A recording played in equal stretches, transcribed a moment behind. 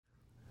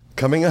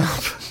Coming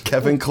up,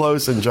 Kevin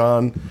Klose and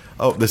John.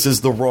 Oh, this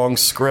is the wrong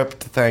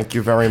script. Thank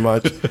you very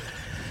much.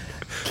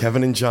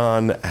 Kevin and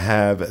John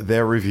have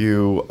their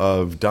review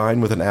of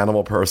Dine with an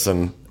Animal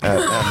Person at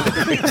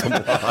Animal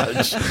Kingdom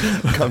Lodge.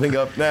 Coming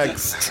up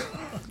next.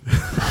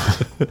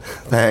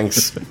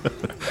 Thanks.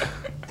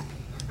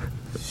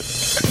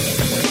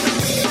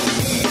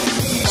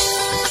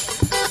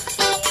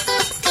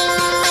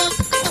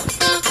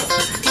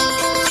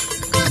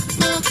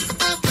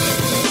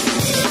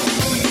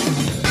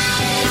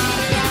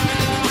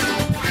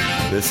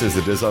 This is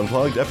the Diz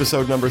Unplugged,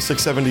 episode number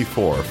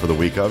 674 for the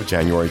week of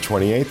January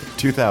 28th,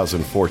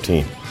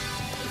 2014.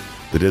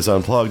 The Diz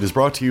Unplugged is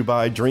brought to you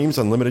by Dreams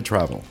Unlimited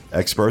Travel,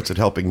 experts at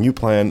helping you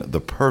plan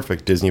the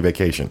perfect Disney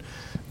vacation.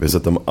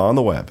 Visit them on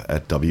the web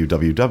at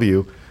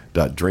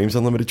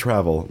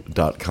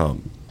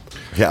www.dreamsunlimitedtravel.com.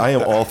 Yeah, I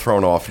am all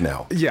thrown off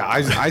now. Yeah,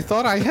 I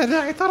thought I had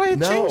changed that.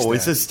 No,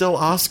 it's still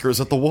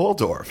Oscars at the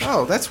Waldorf.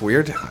 Oh, that's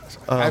weird.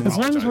 As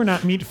long as we're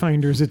not meat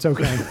finders, it's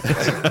okay.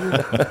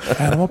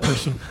 Animal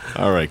person.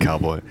 All right,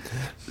 cowboy.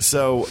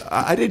 So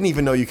I didn't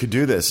even know you could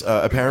do this.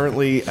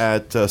 Apparently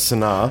at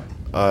Sanaa,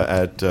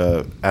 at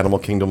Animal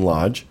Kingdom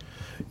Lodge,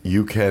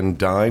 you can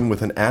dine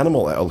with an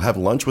animal, have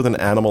lunch with an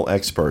animal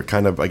expert,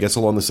 kind of, I guess,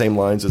 along the same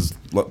lines as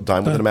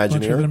dine with an Imagineer.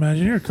 Lunch with an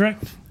Imagineer,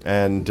 correct.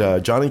 And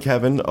John and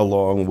Kevin,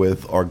 along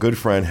with our good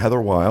friend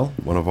Heather Weil,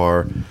 one of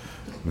our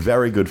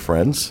very good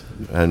friends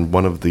and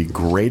one of the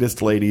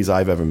greatest ladies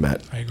I've ever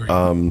met. I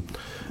agree.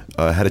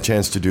 Had a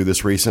chance to do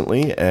this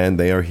recently, and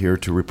they are here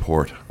to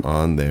report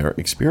on their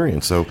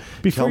experience. So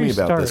tell me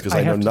about this, because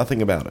I know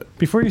nothing about it.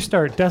 Before you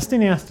start,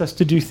 Dustin asked us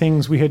to do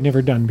things we had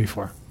never done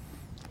before.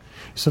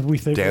 So we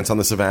Dance on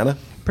the Savannah?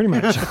 Pretty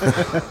much.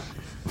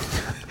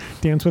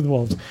 Dance with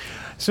wolves.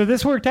 So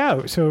this worked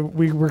out. So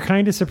we were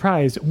kind of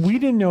surprised. We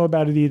didn't know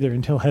about it either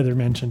until Heather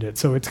mentioned it.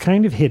 So it's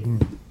kind of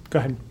hidden. Go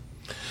ahead.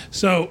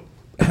 So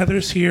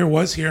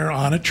was here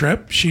on a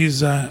trip.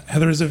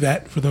 Heather is a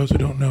vet, for those who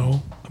don't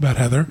know about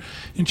Heather.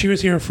 And she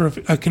was here for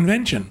a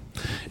convention.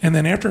 And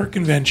then after her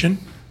convention,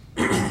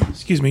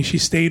 she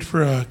stayed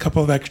for a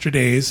couple of extra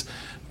days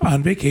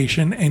on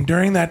vacation. And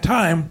during that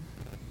time,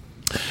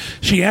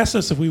 she asked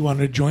us if we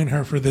wanted to join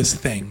her for this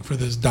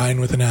Dine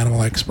with an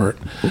Animal Expert.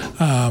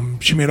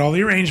 She made all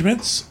the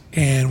arrangements,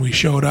 and we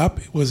showed up.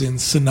 It was in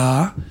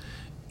Sanaa,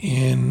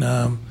 in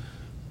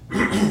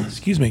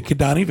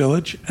Kidani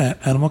Village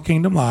at Animal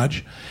Kingdom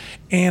Lodge.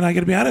 And I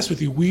got to be honest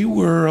with you, we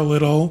were a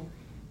little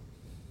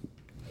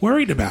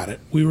worried about it.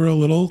 We were a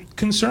little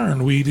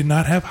concerned. We did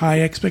not have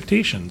high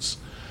expectations.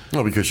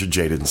 No, because you're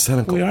jaded and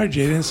cynical. We are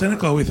jaded and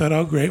cynical. We thought,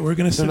 oh, great, we're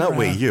going to sit around. Not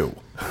we, you.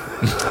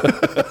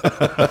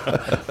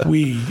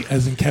 We,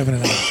 as in Kevin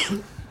and I.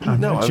 I'm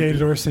not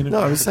jaded or cynical.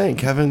 No, I was saying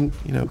Kevin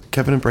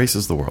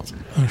embraces the world.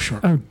 Oh, sure.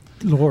 Oh,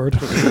 Lord.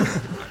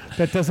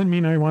 That doesn't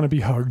mean I want to be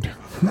hugged.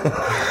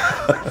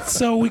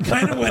 So we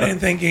kind of went in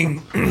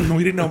thinking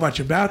we didn't know much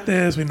about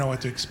this. We didn't know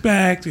what to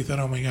expect. We thought,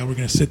 oh, my God, we're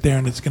going to sit there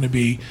and it's going to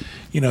be,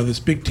 this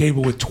big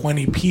table with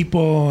 20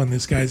 people, and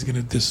this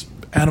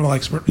animal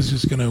expert is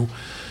just going to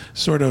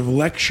sort of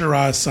lecture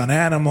us on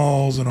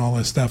animals and all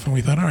this stuff. And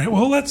we thought, all right,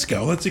 well, let's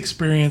go. Let's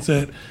experience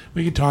it.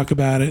 We can talk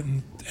about it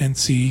and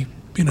see,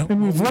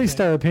 And we've voiced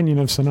our opinion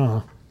of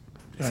Sanaa.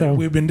 Right. So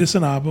we've been to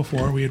Sanaa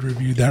before. We had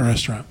reviewed that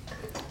restaurant.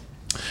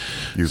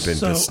 You've been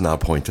to Sanaa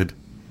Pointed?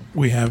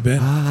 We have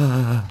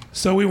been.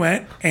 So we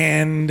went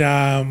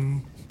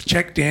and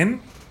checked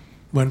in.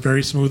 Went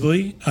very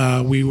smoothly.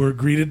 We were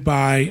greeted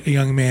by a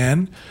young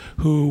man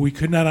who we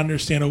could not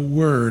understand a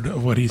word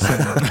of what he said.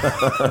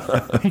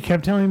 He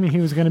kept telling me he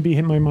was going to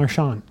be my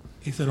marchand.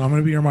 He said, I'm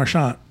going to be your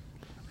marchand.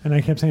 And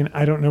I kept saying,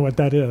 I don't know what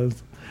that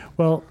is.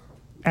 Well,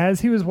 as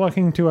he was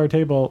walking to our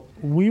table,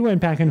 we went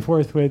back and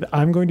forth with,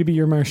 I'm going to be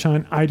your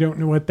marchand. I don't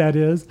know what that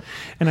is.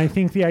 And I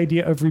think the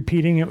idea of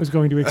repeating it was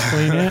going to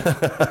explain it.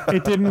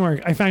 It didn't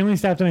work. I finally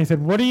stopped and I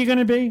said, what are you going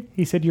to be?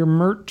 He said, your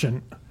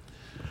merchant.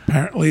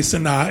 Apparently,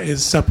 Sanaa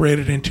is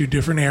separated into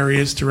different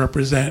areas to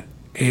represent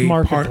a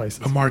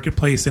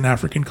marketplace in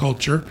African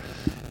culture,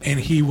 and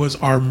he was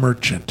our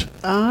merchant.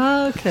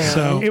 Okay.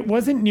 So it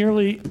wasn't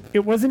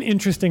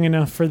interesting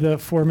enough for the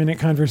 4-minute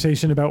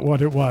conversation about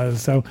what it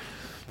was. So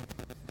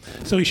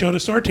he showed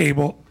us our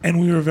table, and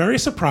we were very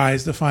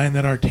surprised to find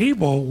that our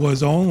table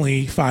was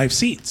only 5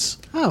 seats.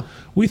 Oh.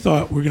 We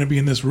thought we're going to be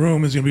in this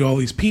room. There's going to be all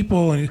these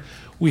people, and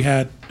we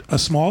had a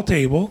small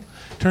table.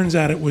 Turns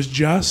out it was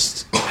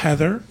just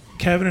Heather,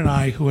 Kevin, and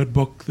I who had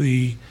booked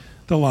the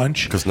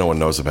lunch. Because no one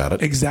knows about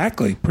it.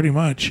 Exactly, pretty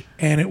much.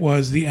 And it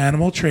was the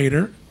animal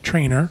trainer,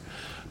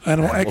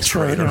 animal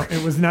expert.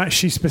 It was not.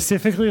 She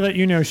specifically let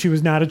you know she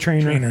was not a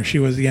trainer. She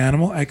was the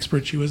animal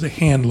expert. She was a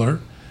handler.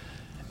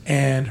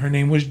 And her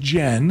name was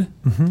Jen.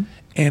 Mm-hmm.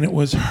 And it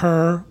was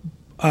her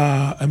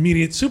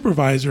immediate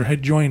supervisor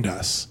had joined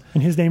us.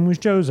 And his name was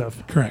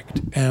Joseph.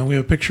 Correct. And we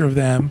have a picture of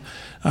them.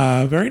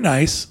 Very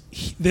nice.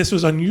 This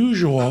was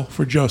unusual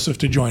for Joseph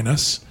to join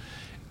us.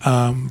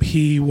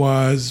 He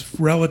was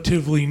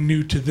relatively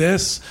new to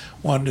this,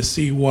 wanted to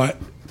see what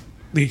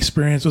the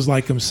experience was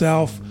like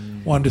himself,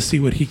 wanted to see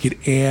what he could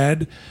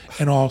add,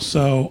 and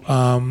also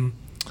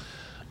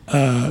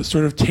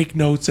sort of take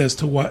notes as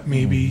to what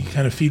maybe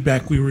kind of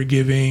feedback we were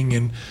giving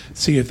and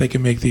see if they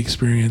can make the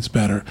experience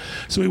better.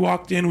 So we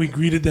walked in, we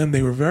greeted them.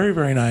 They were very,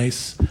 very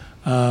nice.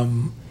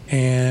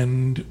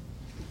 And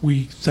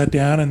we sat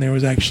down, and there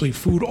was actually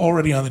food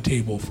already on the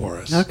table for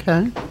us.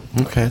 Okay.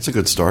 Okay, that's a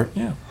good start.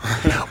 Yeah.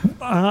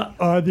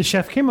 The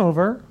chef came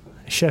over,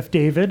 Chef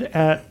David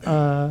at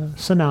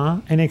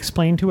Sanaa, and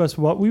explained to us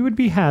what we would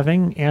be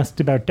having, asked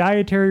about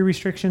dietary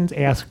restrictions,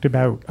 asked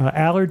about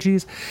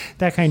allergies,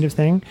 that kind of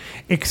thing,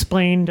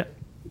 explained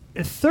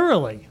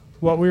thoroughly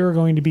what we were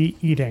going to be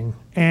eating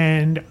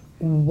and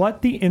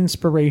what the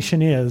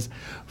inspiration is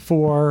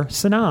for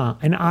Sanaa.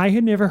 And I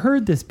had never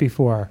heard this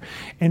before.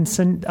 And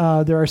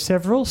there are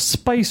several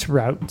spice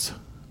routes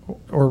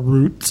or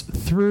routes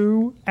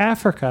through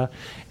Africa,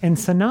 and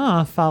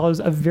Sanaa follows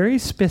a very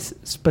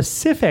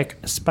specific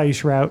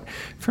spice route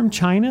from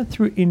China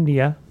through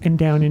India and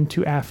down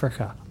into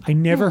Africa. I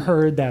never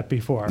heard that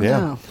before.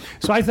 Yeah.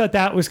 So I thought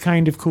that was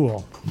kind of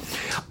cool.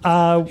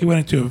 He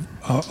went into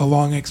a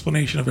long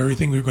explanation of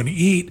everything we were going to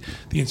eat,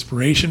 the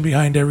inspiration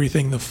behind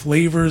everything, the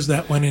flavors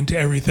that went into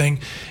everything,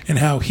 and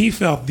how he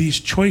felt these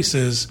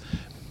choices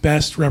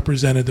best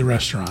represented the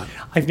restaurant.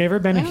 I've never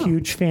been a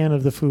huge fan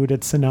of the food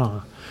at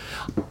Sanaa.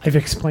 I've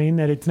explained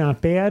that it's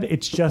not bad.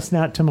 It's just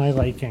not to my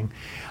liking.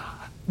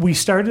 We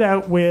started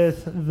out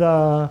with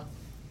the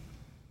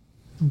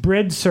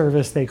bread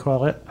service, they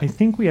call it. I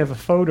think we have a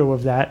photo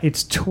of that.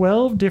 It's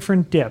 12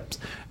 different dips,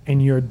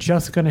 and you're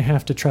just going to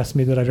have to trust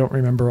me that I don't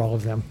remember all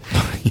of them.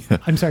 Yeah.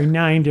 I'm sorry,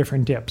 9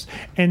 different dips.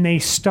 And they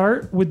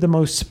start with the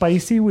most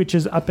spicy, which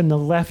is up in the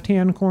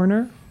left-hand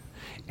corner,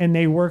 and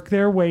they work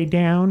their way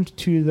down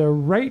to the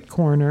right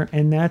corner,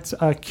 and that's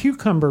a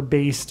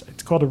cucumber-based,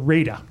 it's called a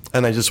raita.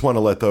 And I just want to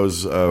let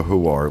those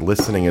who are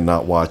listening and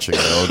not watching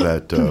know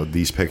that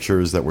these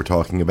pictures that we're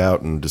talking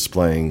about and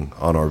displaying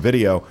on our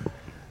video,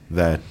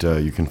 that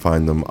you can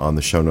find them on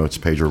the show notes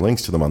page, or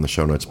links to them on the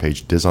show notes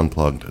page,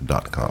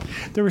 disunplugged.com.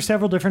 There were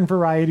several different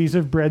varieties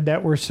of bread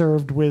that were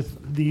served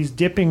with these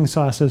dipping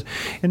sauces.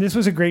 And this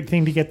was a great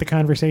thing to get the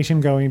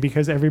conversation going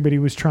because everybody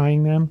was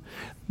trying them.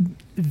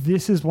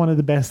 This is one of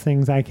the best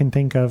things I can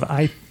think of.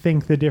 I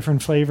think the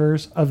different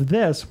flavors of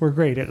this were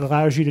great. It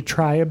allows you to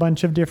try a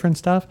bunch of different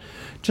stuff.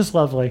 Just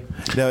lovely.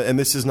 Now, and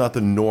this is not the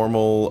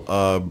normal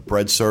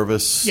bread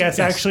service? Yes,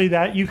 actually,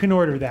 that you can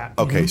order that.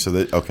 Okay, so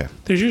that, okay.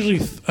 There's usually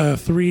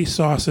 3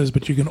 sauces,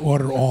 but you can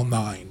order all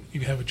 9. You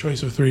can have a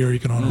choice of 3, or you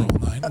can order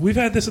all 9. We've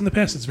had this in the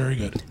past. It's very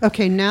good.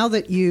 Okay, now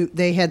that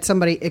they had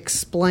somebody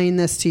explain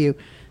this to you,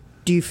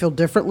 do you feel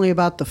differently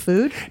about the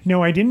food?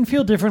 No, I didn't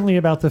feel differently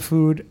about the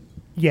food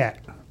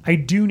yet. I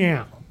do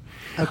now.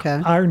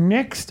 Okay.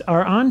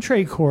 Our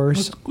entree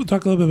course. We'll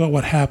talk a little bit about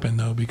what happened,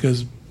 though,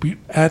 because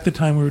at the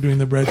time we were doing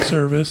the bread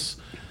service,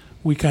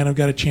 we kind of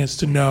got a chance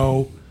to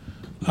know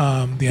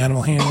the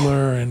animal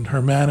handler and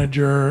her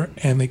manager,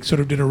 and they sort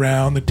of did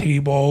around the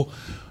table,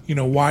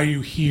 why are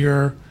you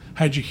here?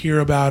 How'd you hear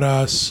about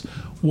us?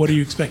 What are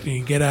you expecting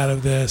to get out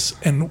of this?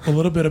 And a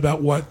little bit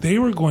about what they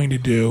were going to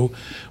do,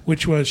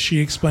 which was she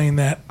explained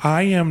that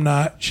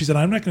she said,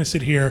 I'm not going to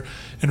sit here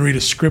and read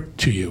a script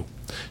to you.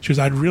 She goes,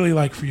 I'd really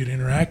like for you to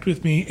interact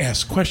with me,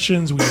 ask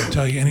questions. We will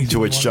tell you anything. To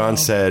which John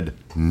said,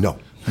 no.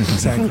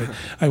 Exactly.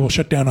 I will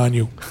shut down on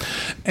you.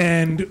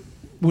 And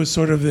was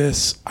sort of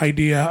this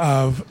idea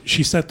of,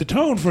 she set the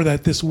tone for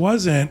that. This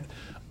wasn't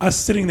us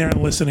sitting there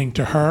and listening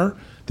to her.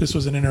 This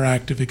was an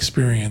interactive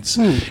experience.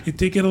 It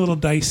did get a little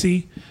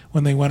dicey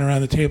when they went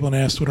around the table and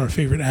asked what our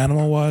favorite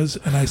animal was,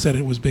 and I said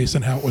it was based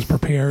on how it was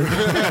prepared.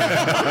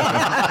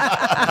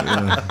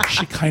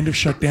 She kind of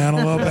shut down a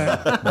little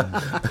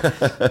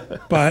bit.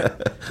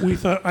 But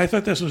I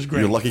thought this was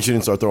great. You're lucky she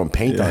didn't start throwing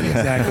paint on you.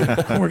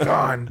 Exactly. We're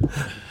gone.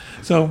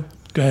 So,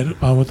 go ahead,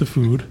 on with the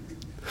food.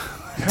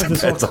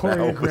 This all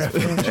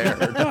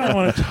choreographed. I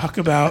want to talk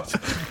about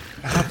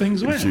how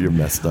things went. You're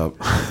messed up.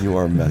 You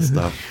are messed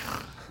up.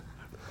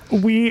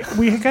 We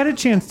got a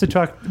chance to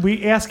talk.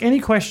 We asked any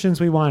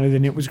questions we wanted,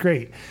 and it was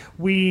great.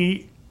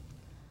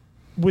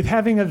 With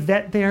having a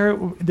vet there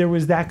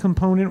was that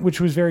component,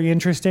 which was very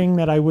interesting,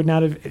 that I would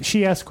not have...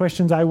 She asked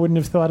questions I wouldn't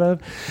have thought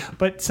of.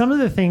 But some of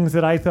the things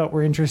that I thought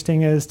were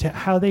interesting as to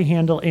how they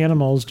handle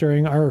animals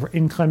during our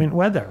inclement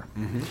weather.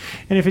 Mm-hmm.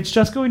 And if it's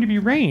just going to be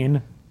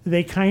rain,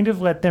 they kind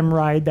of let them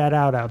ride that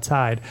out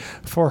outside.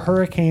 For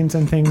hurricanes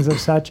and things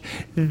of such,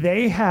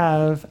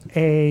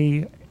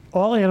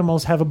 all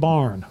animals have a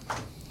barn.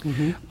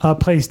 Mm-hmm. A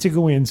place to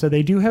go in. So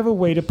they do have a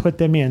way to put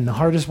them in. The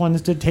hardest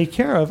ones to take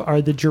care of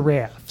are the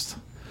giraffes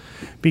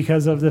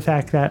because of the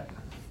fact that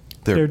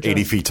they're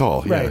 80 feet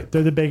tall. Right. Yeah.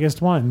 They're the biggest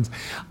ones.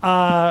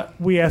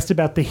 We asked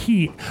about the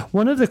heat.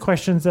 One of the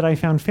questions that I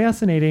found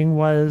fascinating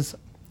was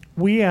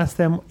we asked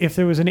them if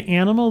there was an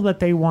animal that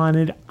they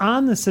wanted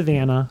on the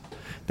savannah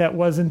that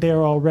wasn't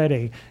there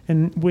already.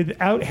 And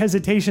without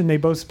hesitation, they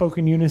both spoke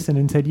in unison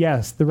and said,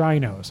 yes, the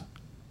rhinos.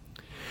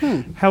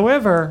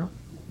 However,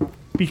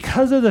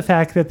 because of the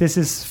fact that this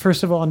is,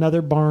 first of all,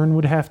 another barn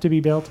would have to be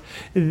built,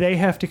 they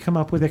have to come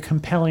up with a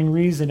compelling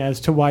reason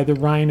as to why the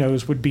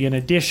rhinos would be an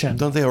addition.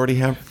 Don't they already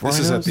have This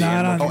is rhinos? at the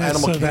Not animal. on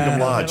Animal Kingdom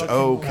Savannah. Lodge.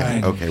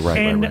 Okay. Okay. Right.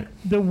 And Right.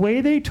 the way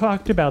they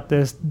talked about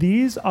this,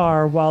 these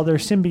are, while they're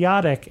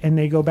symbiotic and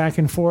they go back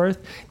and forth,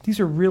 these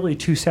are really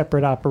two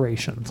separate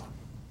operations.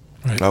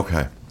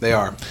 Okay. They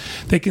are.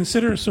 They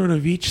consider sort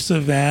of each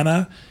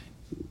savanna,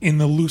 in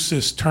the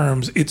loosest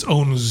terms, its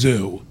own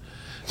zoo.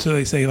 So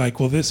they say, like,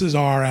 well, this is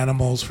our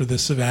animals for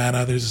this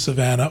savanna. There's a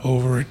savanna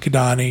over at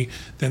Kidani.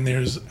 Then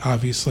there's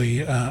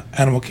obviously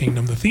Animal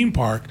Kingdom, the theme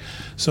park.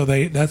 So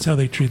that's how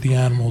they treat the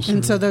animals.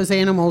 And so those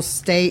animals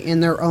stay in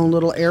their own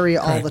little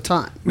area all Correct. the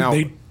time. Now,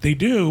 They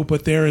do,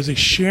 but there is a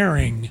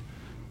sharing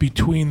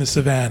between the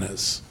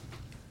savannas.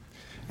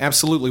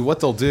 absolutely,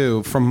 what they'll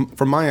do, from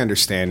my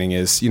understanding,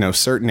 is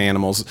certain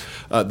animals,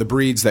 the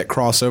breeds that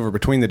cross over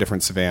between the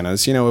different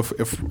savannas.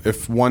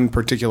 If one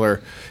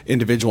particular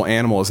individual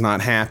animal is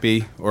not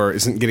happy or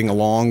isn't getting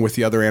along with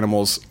the other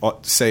animals,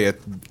 say at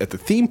the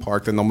theme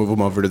park, then they'll move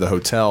them over to the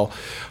hotel.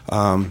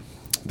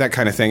 That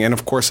kind of thing. And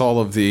of course, all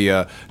of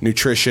the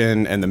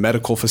nutrition and the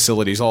medical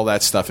facilities, all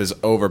that stuff is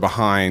over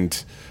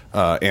behind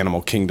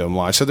Animal Kingdom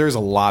Lodge. So there's a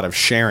lot of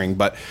sharing,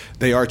 but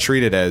they are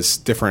treated as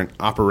different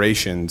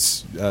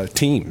operations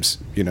teams.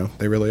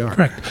 They really are.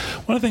 Correct.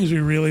 One of the things we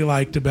really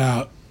liked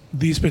about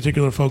these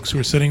particular folks who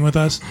were sitting with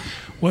us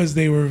was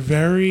they were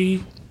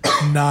very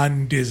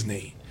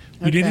non-Disney.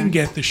 We Okay. didn't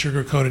get the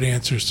sugar-coated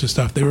answers to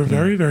stuff. They were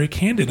very, very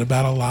candid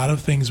about a lot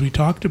of things we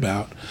talked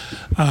about.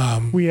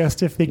 We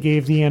asked if they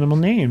gave the animal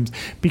names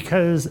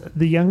because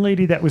the young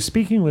lady that was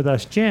speaking with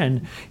us,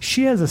 Jen,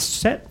 she has a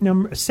set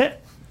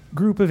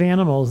group of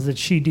animals that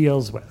she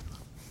deals with.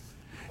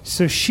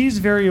 So she's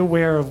very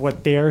aware of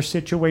what their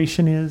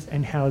situation is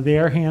and how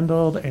they're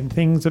handled and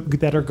things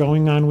that are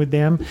going on with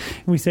them.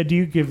 And we said, do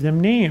you give them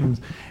names?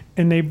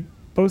 And they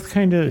both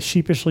kind of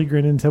sheepishly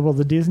grinned and said, well,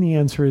 the Disney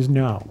answer is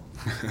no.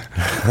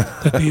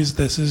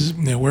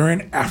 That we're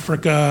in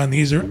Africa and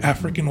these are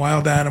African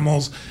wild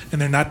animals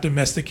and they're not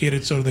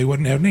domesticated, so they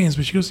wouldn't have names.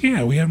 But she goes,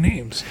 yeah, we have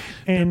names.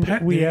 And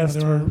we asked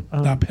there her,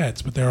 are not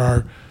pets, but there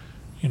are,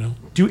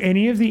 do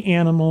any of the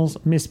animals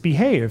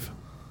misbehave?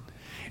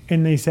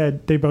 And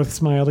they both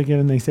smiled again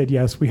and they said,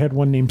 yes, we had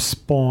one named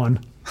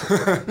Spawn.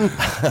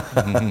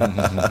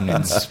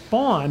 And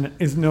Spawn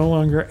is no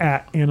longer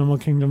at Animal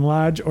Kingdom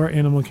Lodge or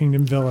Animal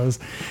Kingdom Villas.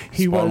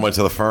 Spawn went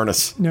to the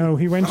furnace. No,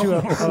 he went to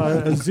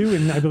a zoo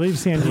in, I believe,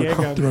 San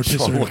Diego. The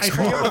rotisserie.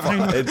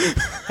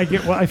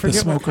 I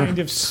forget what kind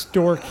of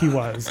stork he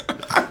was.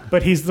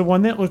 But he's the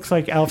one that looks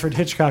like Alfred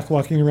Hitchcock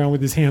walking around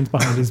with his hands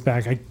behind his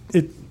back. I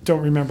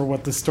don't remember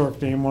what the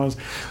stork name was.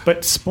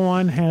 But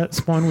Spawn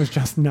was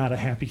just not a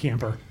happy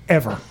camper,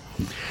 ever.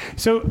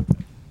 So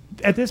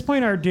at this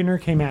point, our dinner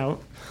came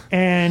out.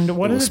 And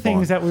one of the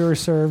things that we were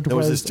served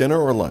Was this dinner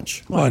or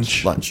lunch?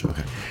 Lunch. Lunch,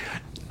 okay.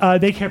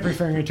 they kept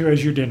referring it to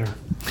as your dinner,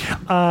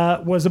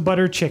 was a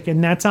butter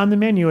chicken. That's on the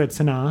menu at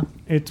Sanaa.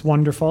 It's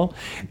wonderful.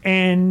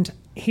 And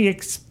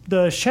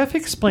the chef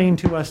explained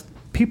to us,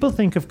 people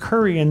think of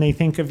curry and they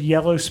think of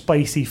yellow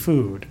spicy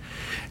food.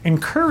 And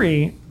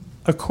curry,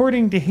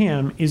 according to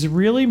him, is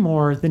really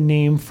more the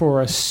name for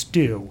a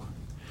stew.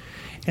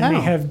 And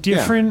they have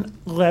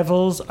different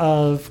levels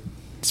of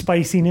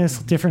spiciness,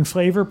 different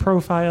flavor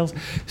profiles.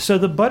 So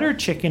the butter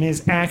chicken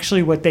is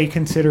actually what they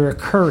consider a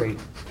curry.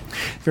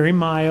 Very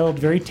mild,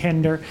 very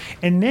tender.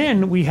 And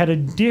then we had a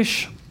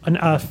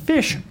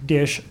fish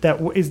dish that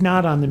is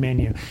not on the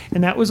menu.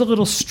 And that was a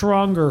little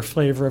stronger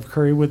flavor of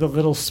curry with a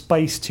little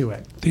spice to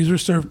it. These were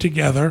served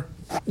together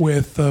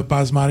with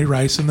basmati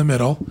rice in the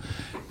middle.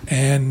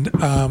 And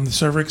the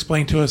server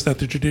explained to us that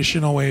the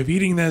traditional way of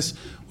eating this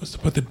was to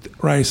put the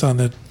rice on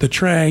the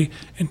tray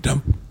and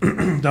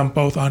dump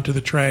both onto the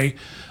tray.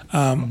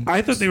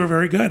 I thought they were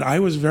very good. I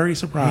was very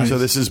surprised. So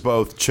this is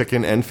both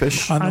chicken and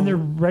fish? On the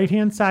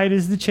right-hand side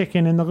is the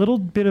chicken, and the little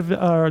bit of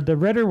the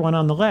redder one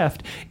on the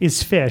left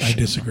is fish. I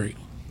disagree.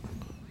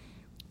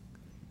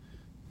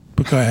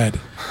 But go ahead.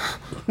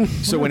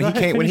 So when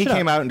he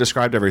came out and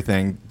described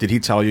everything, did he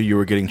tell you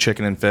were getting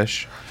chicken and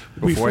fish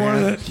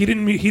beforehand? He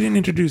didn't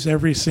introduce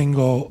every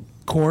single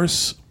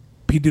course.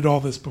 He did all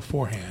this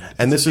beforehand.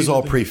 And this is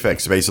all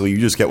prefixed. Basically, you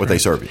just get what they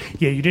serve you.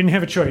 Yeah, you didn't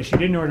have a choice. You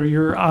didn't order.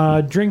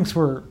 Your drinks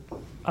were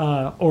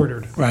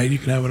ordered. Right, you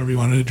can have whatever you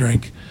wanted to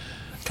drink.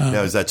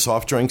 Now, is that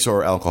soft drinks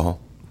or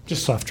alcohol?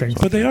 Just soft drinks.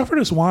 But they offered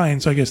us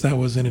wine, so I guess that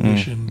was in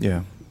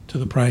addition to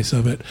the price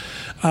of it.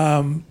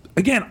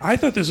 Again, I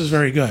thought this was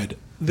very good.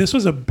 This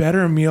was a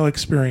better meal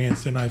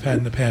experience than I've had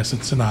in the past at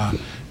Sanaa.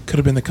 Could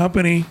have been the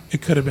company.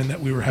 It could have been that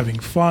we were having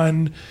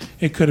fun.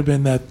 It could have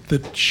been that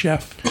the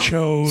chef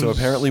chose. So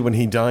apparently when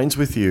he dines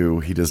with you,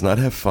 he does not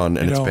have fun,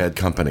 and it's bad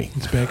company.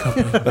 It's bad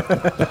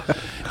company.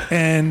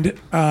 And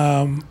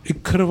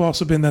it could have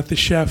also been that the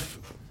chef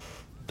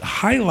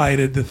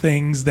highlighted the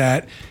things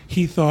that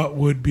he thought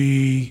would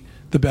be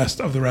the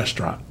best of the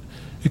restaurant.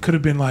 It could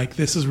have been like,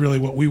 this is really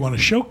what we want to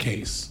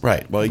showcase.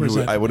 Right.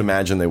 Well, I would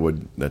imagine they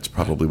would. That's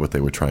probably what they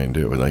would try and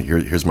do. Like,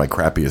 here's my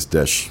crappiest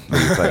dish. What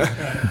do you think?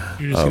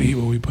 You're just going to eat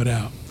what we put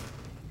out.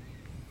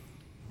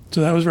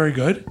 So that was very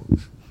good.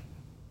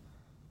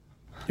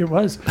 It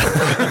was.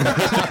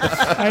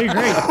 I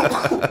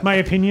agree. My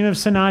opinion of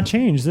Sanaa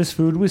changed. This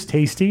food was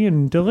tasty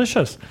and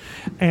delicious.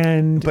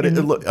 But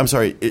I'm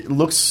sorry. It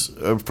looks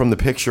from the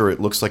picture. It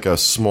looks like a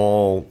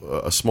small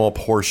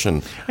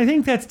portion. I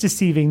think that's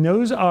deceiving.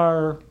 Those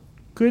are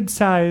good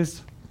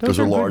sized. Those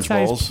are large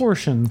balls?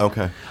 Portions.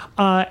 Okay.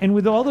 And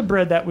with all the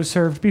bread that was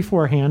served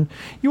beforehand,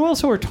 you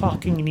also are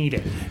talking and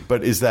eating.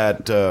 But is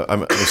that?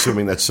 I'm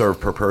assuming that's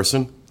served per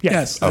person.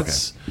 Yes.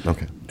 That's,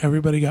 okay.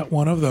 Everybody got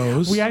one of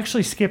those. We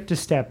actually skipped a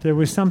step. There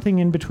was something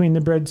in between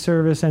the bread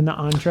service and the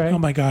entree. Oh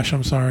my gosh,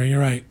 I'm sorry. You're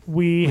right.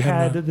 We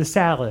had the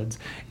salads,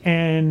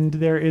 and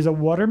there is a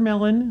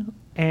watermelon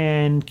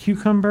and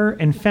cucumber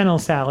and fennel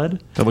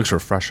salad. That looks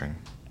refreshing.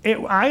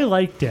 I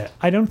liked it.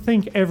 I don't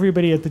think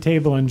everybody at the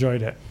table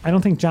enjoyed it. I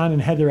don't think John and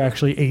Heather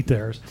actually ate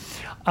theirs.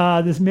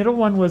 This middle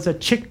one was a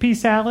chickpea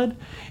salad,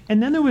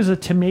 and then there was a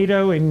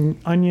tomato and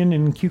onion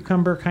and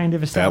cucumber kind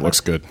of a salad. That looks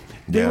good.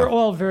 They were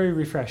all very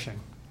refreshing.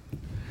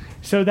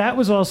 So that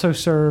was also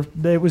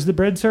served. It was the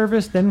bread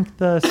service, then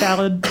the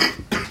salad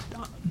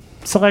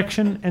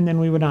selection, and then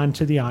we went on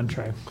to the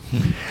entree.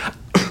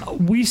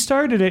 We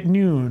started at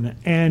noon,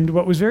 and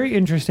what was very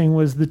interesting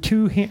was the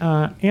two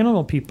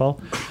animal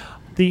people,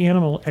 the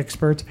animal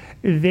experts,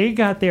 they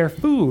got their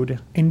food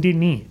and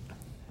didn't eat.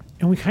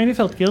 And we kind of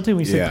felt guilty.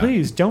 We said,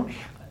 please, don't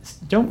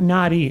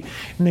not eat.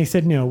 And they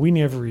said, no, we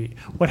never eat.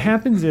 What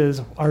happens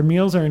is our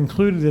meals are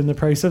included in the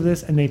price of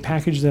this, and they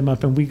package them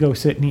up, and we go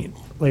sit and eat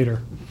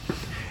later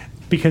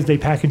because they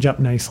package up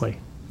nicely.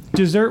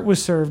 Dessert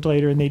was served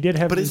later, and they did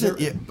have dessert.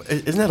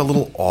 Isn't that a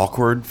little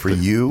awkward for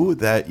you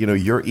that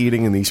you're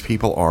eating and these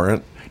people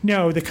aren't?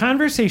 No, the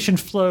conversation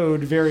flowed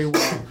very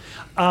well.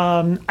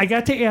 I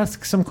got to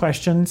ask some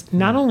questions,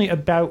 not only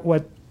about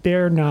what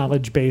their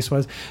knowledge base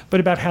was, but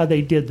about how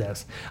they did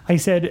this. I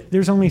said,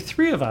 there's only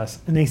 3 of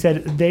us. And they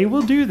said, they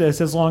will do this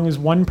as long as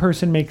one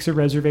person makes a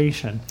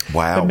reservation.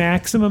 Wow. The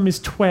maximum is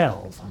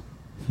 12.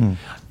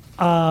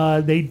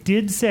 They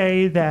did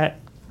say that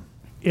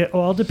it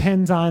all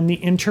depends on the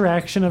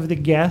interaction of the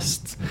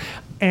guests.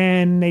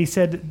 And they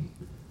said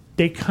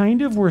they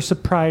kind of were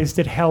surprised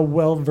at how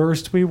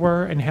well-versed we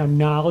were and how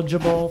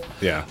knowledgeable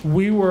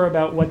we were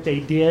about what they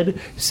did.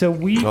 So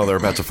they're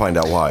about to find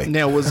out why.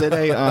 Now, was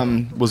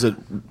it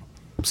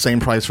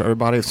same price for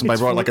everybody? If somebody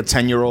brought like a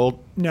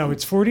 10-year-old? No,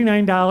 it's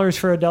 $49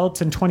 for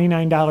adults and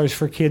 $29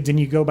 for kids, and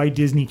you go by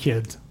Disney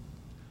Kids.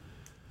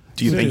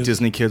 Do you think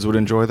Disney Kids would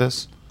enjoy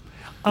this?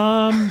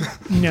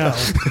 No,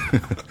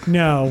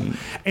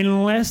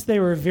 unless they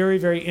were very,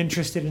 very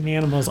interested in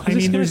animals. I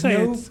mean, there's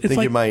no.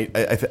 You might.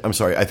 I'm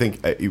sorry. I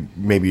think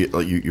maybe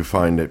you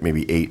find that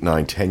maybe 8,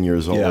 9, 10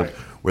 years old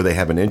where they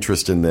have an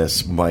interest in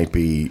this might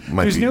be.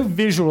 There's no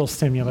visual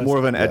stimulus. More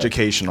of an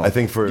educational. I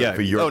think for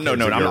your. Oh no,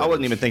 I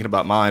wasn't even thinking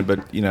about mine, but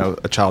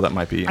a child that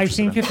might be. I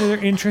think if they're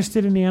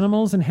interested in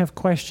animals and have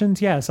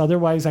questions, yes.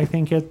 Otherwise, I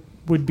think it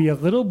would be a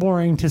little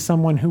boring to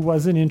someone who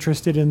wasn't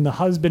interested in the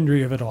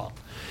husbandry of it all.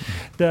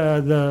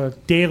 The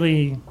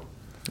daily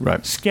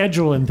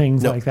schedule and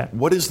things like that.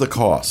 What is the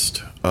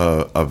cost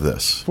of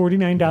this?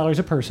 $49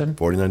 a person.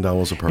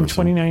 $49 a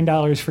person. And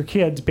 $29 for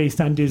kids based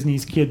on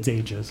Disney's kids'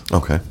 ages.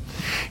 Okay.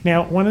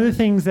 Now, one of the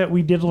things that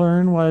we did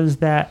learn was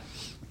that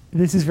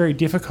this is very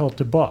difficult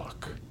to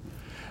book.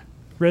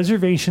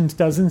 Reservations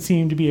doesn't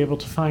seem to be able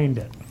to find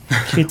it.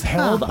 It's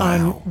held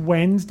on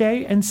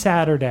Wednesday and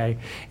Saturday.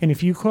 And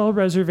if you call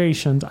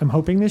reservations, I'm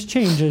hoping this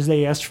changes.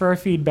 They asked for our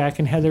feedback,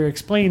 and Heather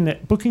explained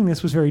that booking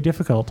this was very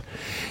difficult.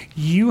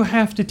 You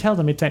have to tell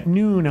them it's at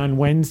noon on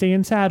Wednesday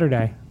and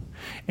Saturday.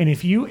 And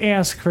if you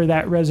ask for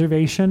that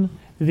reservation,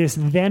 this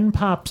then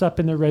pops up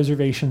in the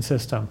reservation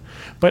system.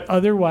 But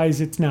otherwise,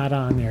 it's not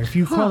on there. If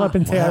you call up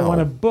and say, I want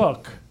to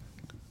book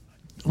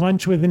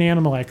lunch with an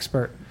animal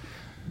expert,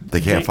 They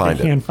can't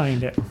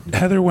find it.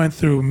 Heather went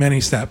through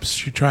many steps.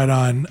 She tried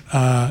on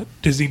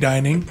Disney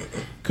Dining,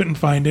 couldn't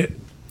find it.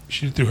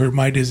 She through her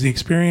My Disney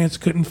Experience,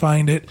 couldn't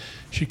find it.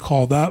 She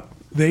called up,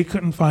 they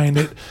couldn't find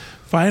it.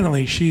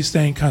 Finally, she's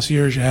staying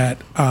concierge at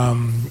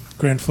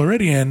Grand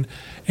Floridian,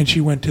 and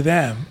she went to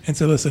them and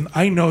said, listen,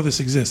 I know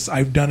this exists.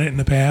 I've done it in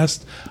the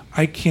past.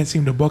 I can't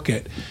seem to book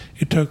it.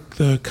 It took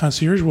the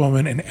concierge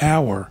woman an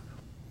hour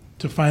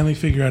to finally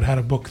figure out how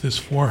to book this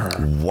for her.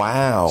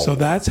 Wow. So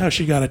that's how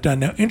she got it done.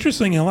 Now,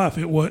 interestingly enough,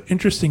 it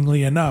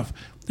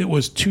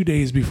was 2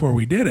 days before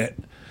we did it.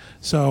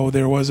 So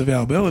there was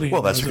availability.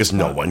 Well, that's because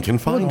no one can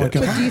find it.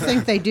 But do you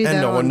think they do that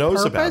and no on one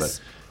knows purpose?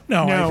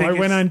 about it. No, I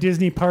went on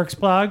Disney Parks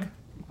blog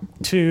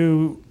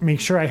to make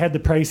sure I had the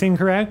pricing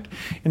correct.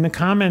 And the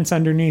comments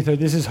underneath are,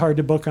 this is hard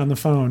to book on the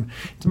phone.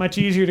 It's much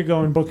easier to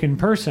go and book in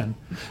person,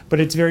 but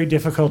it's very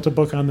difficult to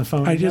book on the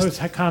phone. Those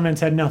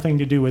comments had nothing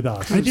to do with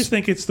us. I just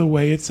think it's the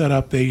way it's set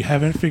up. They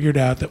haven't figured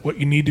out that what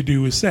you need to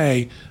do is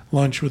say,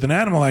 lunch with an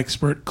animal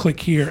expert, click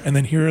here, and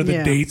then here are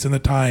the dates and the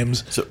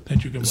times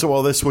that you can book. So,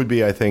 well, this would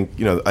be, I think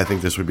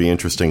this would be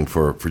interesting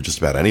for just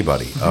about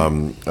anybody.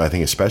 I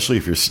think especially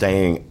if you're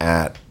staying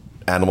at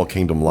Animal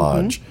Kingdom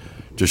Lodge,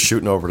 just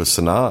shooting over to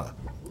Sanaa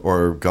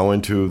or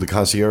going to the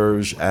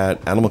concierge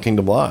at Animal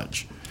Kingdom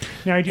Lodge.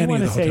 Now, I do any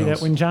want of to the say hotels.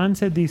 that when John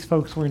said these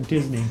folks weren't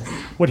Disney,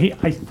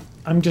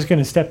 I'm just going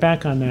to step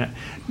back on that.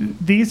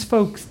 These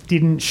folks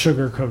didn't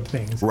sugarcoat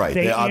things. Right.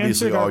 They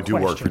obviously answered our all do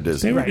work for questions.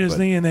 Disney. They were right, but-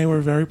 Disney, and they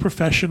were very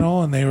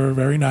professional, and they were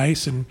very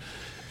nice, and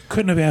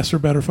couldn't have asked for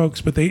better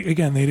folks. But they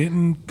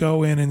didn't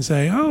go in and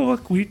say, "Oh,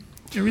 look,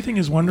 everything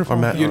is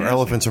wonderful." Our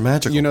elephants are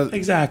magical. You know,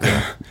 Exactly.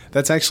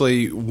 that's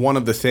actually one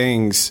of the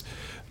things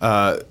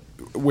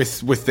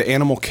with the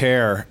animal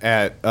care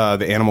at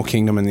the Animal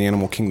Kingdom and the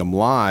Animal Kingdom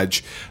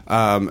Lodge.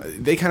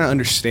 They kind of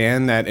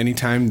understand that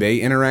anytime they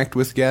interact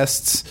with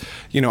guests,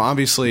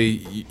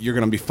 obviously you're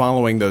going to be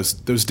following those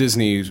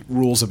Disney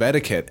rules of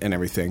etiquette and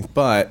everything,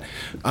 but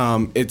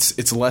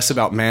it's less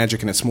about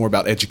magic and it's more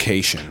about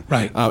education.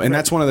 Right. And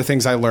that's one of the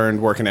things I learned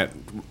working at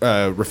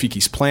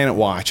Rafiki's Planet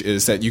Watch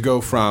is that you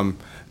go from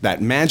that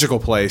magical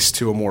place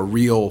to a more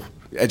real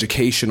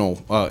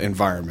educational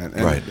environment.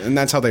 And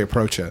that's how they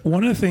approach it.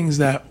 One of the things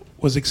that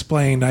was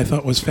explained I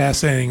thought was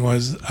fascinating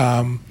was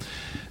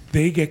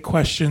they get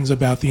questions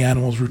about the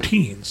animals'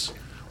 routines.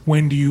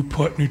 When do you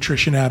put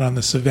nutrition out on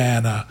the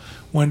savannah?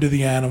 When do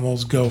the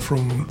animals go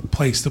from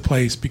place to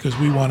place? Because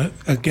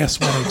guests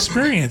want to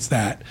experience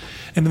that.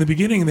 And in the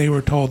beginning, they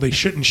were told they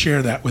shouldn't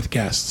share that with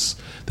guests,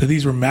 that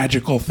these were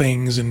magical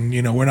things and,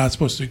 we're not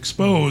supposed to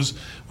expose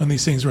when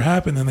these things were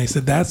happening. And they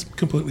said that's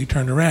completely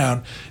turned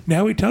around.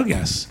 Now we tell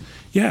guests,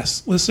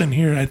 yes, listen,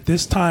 here at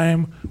this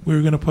time, we're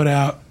going to put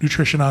out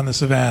nutrition on the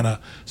savannah.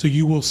 So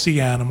you will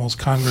see animals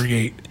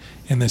congregate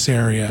in this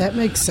area. That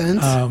makes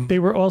sense. They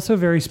were also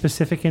very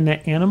specific in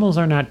that animals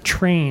are not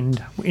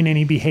trained in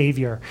any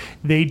behavior.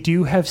 They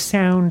do have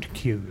sound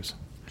cues.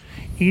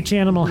 Each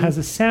animal has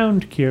a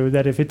sound cue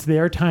that if it's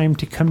their time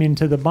to come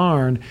into the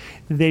barn,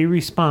 they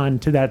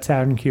respond to that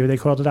sound cue. They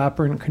called it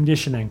operant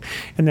conditioning,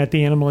 and that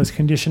the animal is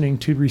conditioning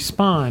to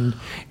respond.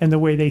 And the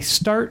way they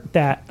start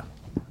that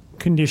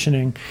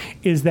conditioning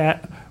is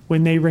that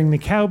when they ring the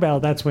cowbell,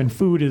 that's when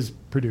food is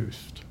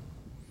produced.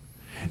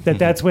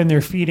 That's when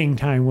their feeding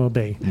time will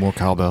be. More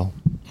cowbell.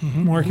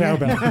 More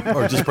cowbell.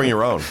 Or just bring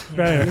your own.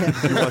 Right.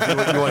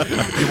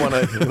 You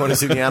want to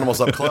see the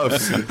animals up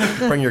close.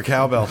 Bring your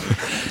cowbell.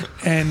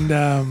 And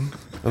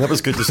And that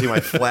was good to see my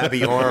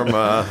flabby arm.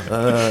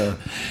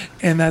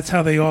 and that's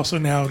how they also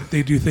now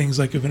they do things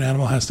like if an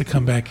animal has to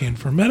come back in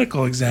for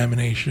medical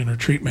examination or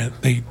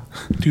treatment, they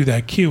do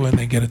that cue and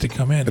they get it to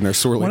come in. And they're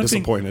sorely One of the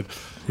thing- disappointed.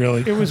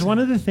 Really, It was one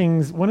of the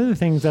things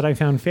that I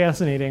found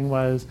fascinating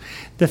was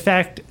the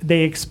fact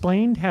they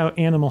explained how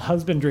animal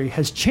husbandry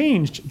has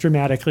changed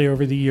dramatically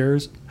over the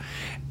years.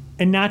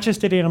 And not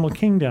just at Animal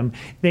Kingdom.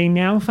 They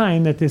now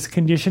find that this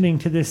conditioning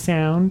to this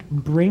sound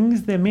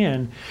brings them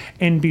in.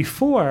 And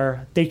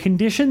before, they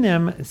condition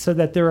them so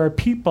that there are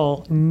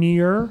people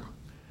near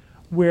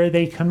where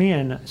they come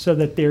in so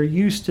that they're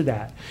used to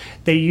that.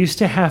 They used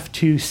to have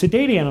to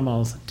sedate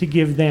animals to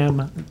give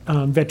them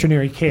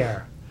veterinary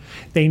care.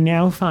 They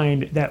now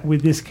find that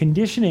with this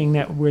conditioning,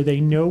 that where they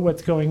know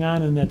what's going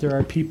on and that there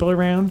are people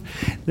around,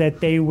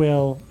 that they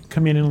will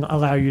come in and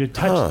allow you to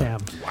touch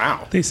them.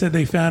 Wow. they said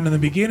they found in the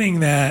beginning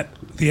that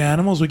the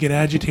animals would get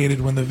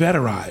agitated when the vet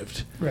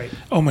arrived. Right.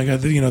 Oh my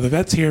God, the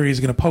vet's here. He's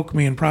going to poke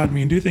me and prod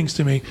me and do things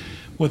to me.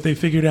 What they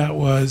figured out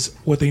was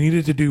what they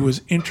needed to do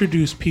was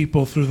introduce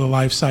people through the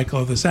life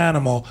cycle of this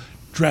animal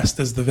dressed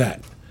as the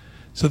vet,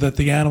 so that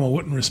the animal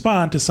wouldn't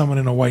respond to someone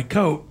in a white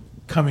coat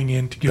coming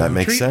in to give That them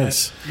makes treatment.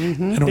 sense.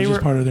 And it They was were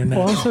just part of their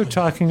natural. also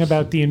talking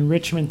about the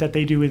enrichment that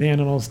they do with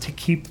animals to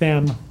keep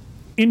them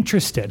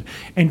interested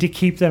and to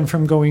keep them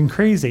from going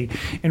crazy.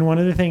 And one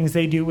of the things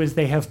they do is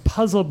they have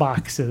puzzle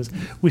boxes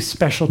with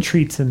special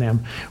treats in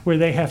them where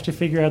they have to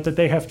figure out that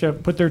they have to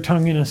put their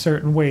tongue in a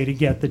certain way to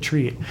get the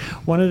treat.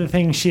 One of the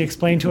things she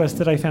explained to us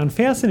that I found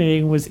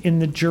fascinating was in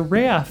the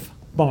giraffe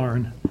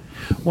barn.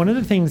 One of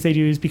the things they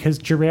do is because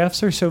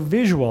giraffes are so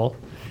visual,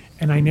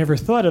 and I never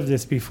thought of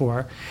this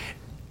before,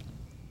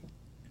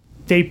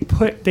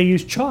 they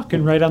use chalk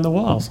and write on the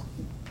walls.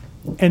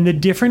 And the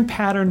different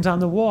patterns on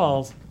the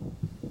walls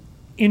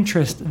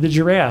interest the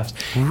giraffes.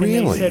 And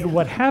Really? they said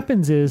what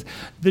happens is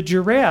the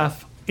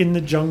giraffe in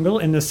the jungle,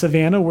 in the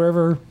savannah,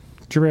 wherever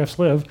giraffes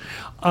live,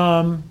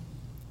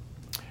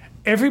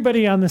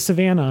 everybody on the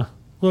savannah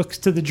looks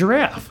to the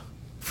giraffe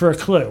for a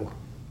clue.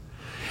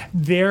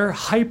 They're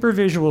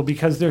hyper-visual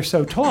because they're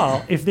so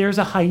tall. If there's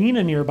a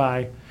hyena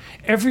nearby,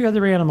 every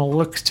other animal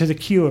looks to the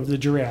cue of the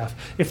giraffe.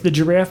 If the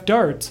giraffe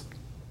darts,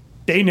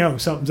 they know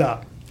something's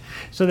up.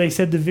 So they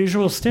said the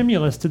visual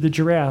stimulus to the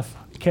giraffe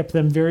kept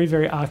them very,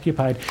 very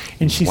occupied.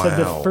 And she said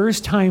the Wow.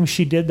 first time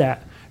she did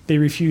that, they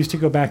refused to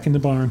go back in the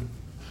barn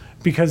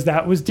because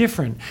that was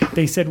different.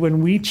 They said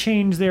when we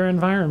change their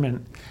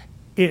environment,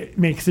 it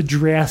makes a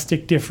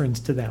drastic difference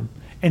to them.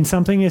 And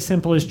something as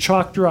simple as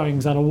chalk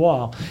drawings on a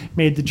wall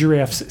made the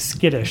giraffes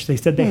skittish. They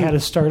said they had to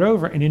start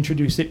over and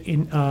introduce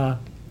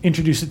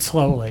it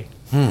slowly.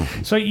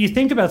 So you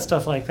think about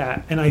stuff like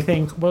that, and I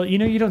think, well,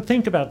 you don't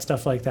think about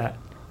stuff like that.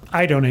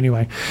 I don't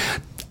anyway.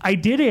 I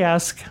did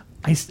ask,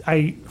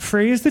 I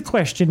phrased the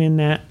question in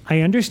that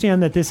I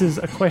understand that this is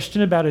a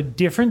question about a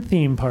different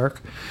theme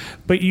park,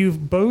 but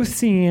you've both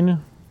seen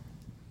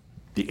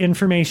the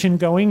information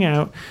going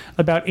out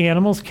about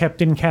animals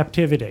kept in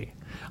captivity.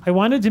 I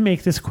wanted to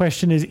make this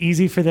question as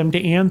easy for them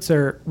to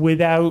answer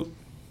without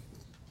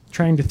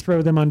trying to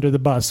throw them under the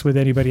bus with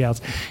anybody else.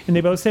 And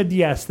they both said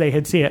yes, they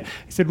had seen it.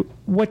 I said,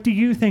 what do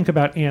you think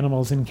about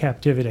animals in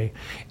captivity?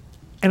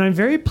 And I'm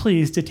very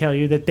pleased to tell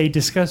you that they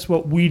discussed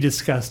what we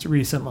discussed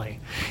recently,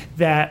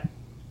 that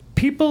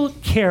people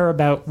care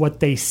about what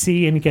they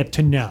see and get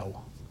to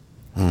know.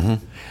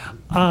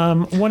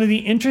 Mm-hmm. One of the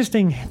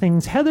interesting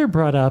things Heather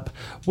brought up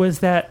was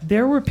that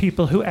there were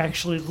people who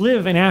actually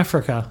live in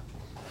Africa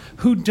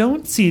who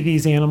don't see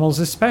these animals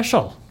as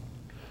special.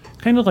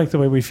 Kind of like the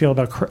way we feel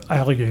about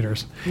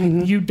alligators.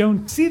 Mm-hmm. You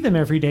don't see them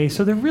every day,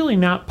 so they're really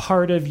not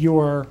part of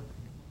your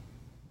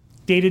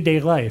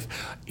day-to-day life.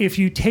 If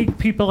you take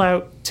people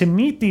out to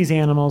meet these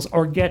animals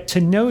or get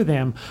to know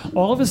them,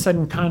 all of a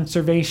sudden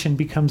conservation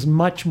becomes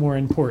much more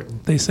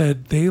important. They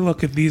said they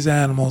look at these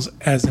animals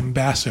as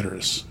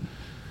ambassadors.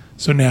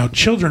 So now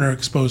children are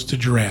exposed to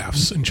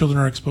giraffes, and children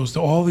are exposed to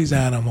all these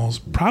animals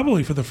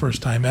probably for the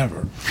first time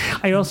ever.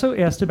 I also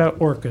asked about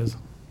orcas.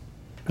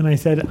 And I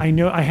said, I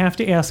know I have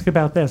to ask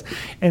about this.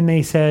 And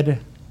they said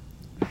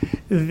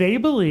they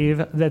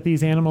believe that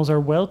these animals are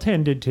well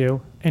tended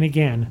to, and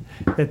again,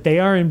 that they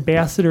are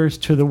ambassadors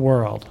to the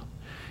world.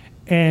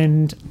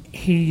 And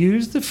he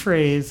used the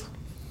phrase,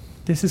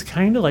 this is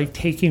kind of like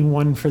taking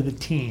one for the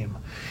team.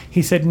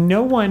 He said,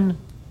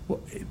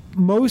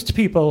 most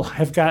people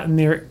have gotten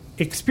their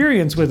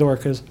experience with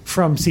orcas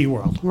from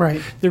SeaWorld.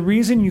 Right. The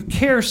reason you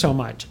care so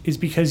much is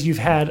because you've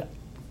had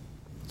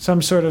some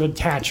sort of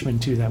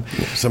attachment to them.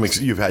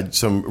 You've had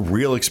some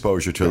real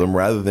exposure to them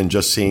rather than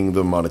just seeing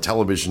them on a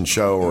television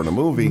show or in a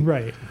movie.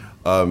 Right.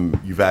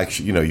 You've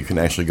actually, you can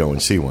actually go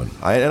and see one.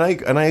 I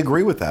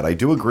agree with that. I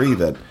do agree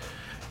that,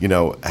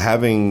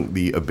 having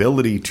the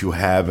ability to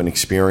have an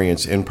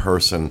experience in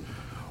person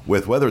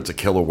with whether it's a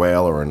killer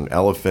whale or an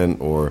elephant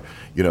or,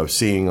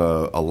 seeing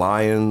a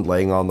lion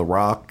laying on the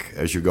rock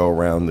as you go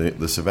around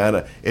the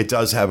savannah, it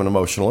does have an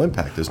emotional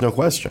impact. There's no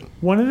question.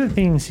 One of the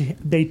things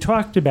they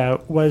talked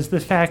about was the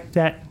fact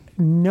that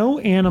no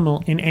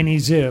animal in any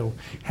zoo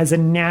has a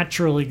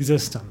natural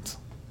existence.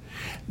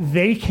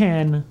 They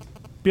can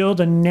build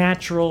a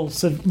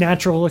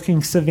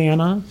natural-looking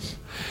savanna,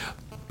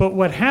 but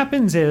what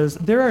happens is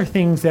there are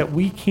things that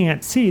we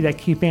can't see that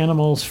keep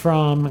animals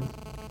from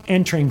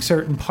entering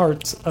certain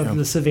parts of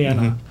the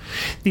savannah.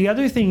 Mm-hmm. The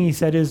other thing he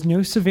said is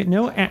no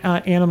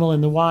animal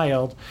in the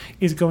wild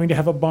is going to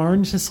have a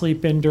barn to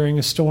sleep in during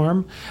a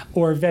storm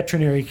or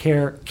veterinary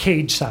care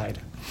cage side.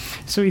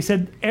 So he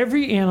said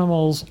every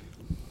animal's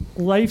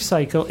life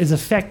cycle is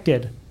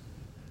affected.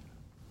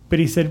 But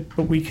he said,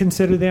 but we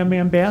consider them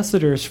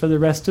ambassadors for the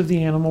rest of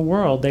the animal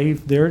world.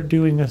 They're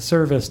doing a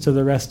service to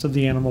the rest of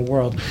the animal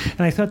world.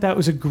 And I thought that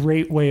was a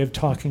great way of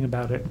talking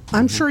about it.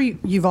 I'm sure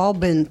you've all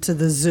been to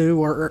the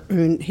zoo or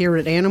here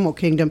at Animal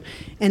Kingdom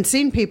and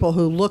seen people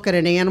who look at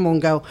an animal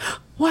and go,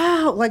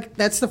 wow, like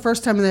that's the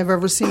first time they've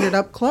ever seen it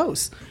up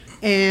close.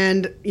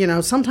 And,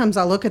 sometimes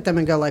I look at them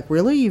and go like,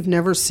 really? You've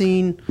never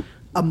seen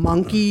a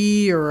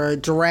monkey or a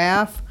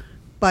giraffe?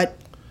 But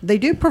they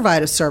do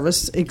provide a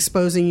service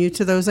exposing you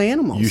to those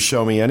animals. You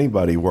show me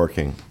anybody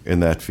working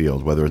in that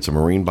field, whether it's a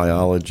marine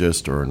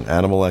biologist or an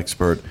animal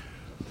expert,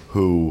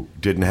 who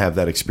didn't have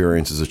that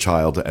experience as a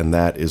child, and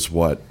that is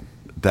what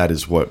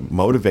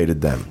motivated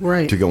them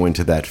to go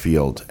into that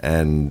field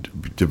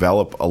and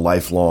develop a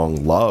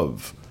lifelong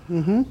love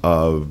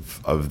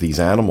of these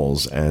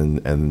animals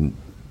and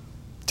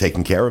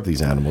taking care of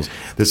these animals.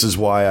 This is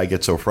why I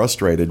get so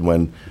frustrated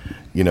when,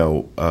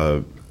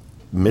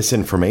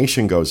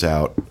 misinformation goes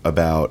out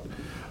about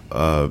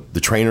the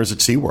trainers at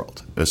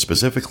SeaWorld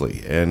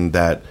specifically, and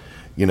that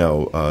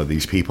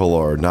these people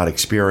are not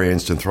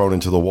experienced and thrown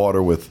into the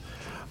water with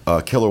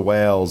killer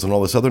whales and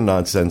all this other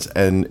nonsense,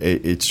 and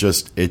it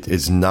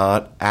is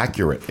not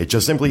accurate. It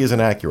just simply isn't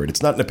accurate.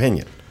 It's not an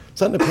opinion.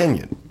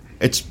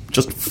 It's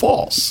just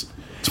false.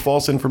 It's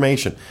false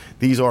information.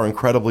 These are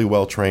incredibly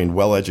well-trained,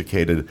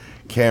 well-educated,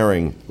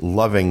 caring,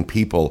 loving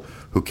people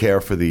who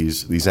care for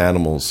these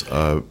animals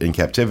in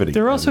captivity.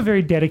 They're also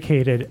very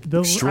dedicated.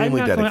 Extremely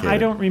dedicated. I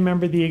don't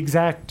remember the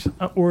exact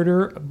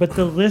order, but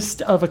the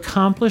list of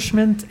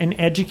accomplishments and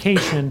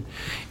education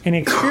and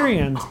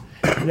experience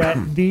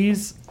that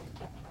these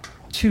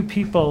two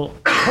people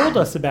told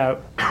us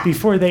about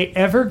before they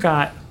ever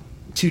got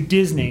to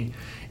Disney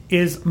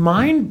is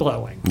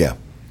mind-blowing. Yeah.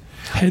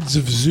 Heads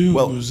of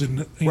zoos,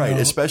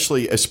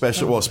 especially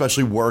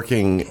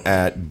working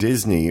at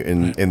Disney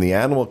in the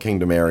Animal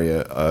Kingdom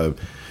area.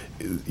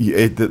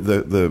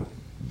 The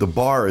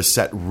bar is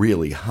set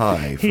really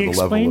high for the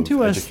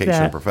level of education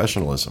and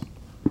professionalism.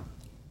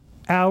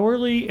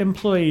 Hourly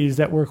employees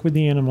that work with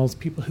the animals,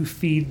 people who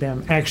feed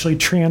them, actually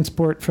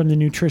transport from the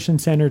nutrition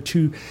center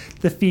to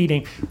the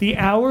feeding. The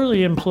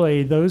hourly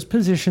employee, those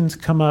positions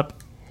come up,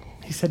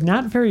 he said,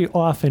 not very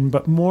often,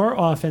 but more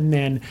often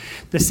than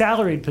the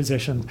salaried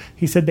positions.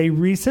 He said they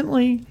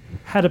recently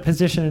had a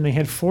position and they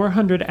had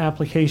 400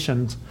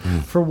 applications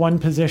for one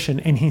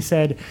position. And he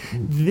said,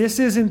 this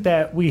isn't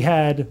that we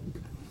had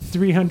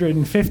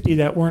 350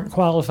 that weren't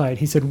qualified.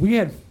 He said, we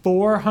had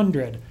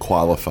 400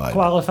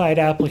 qualified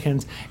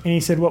applicants. And he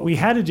said, what we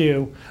had to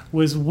do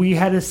was we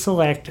had to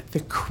select the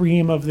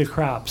cream of the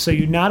crop. So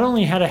you not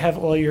only had to have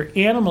all your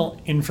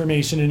animal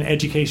information and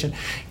education,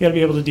 you got to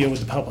be able to deal with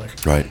the public.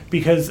 Right.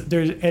 Because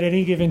at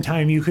any given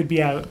time, you could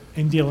be out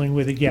and dealing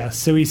with a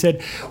guest. So he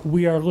said,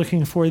 we are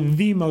looking for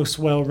the most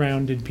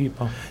well-rounded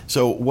people.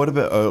 So what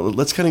about,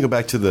 let's kind of go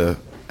back to the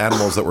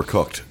animals that were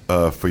cooked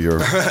for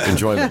your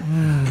enjoyment.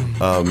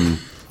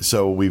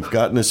 So we've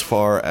gotten as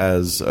far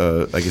as,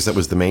 I guess that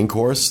was the main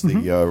course,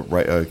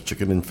 the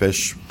chicken and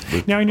fish.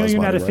 Now, I know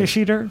you're not a fish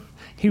eater.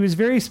 He was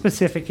very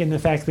specific in the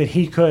fact that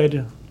he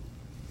could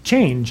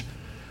change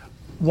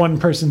one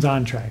person's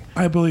entree.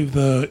 I believe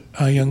the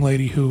young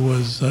lady who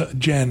was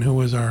Jen, who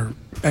was our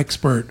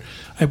expert,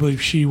 I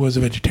believe she was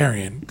a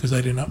vegetarian because I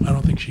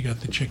don't think she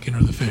got the chicken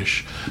or the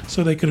fish,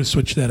 so they could have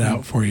switched that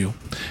out for you.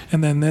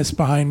 And then this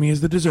behind me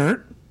is the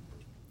dessert.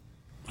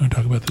 Want to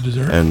talk about the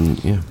dessert?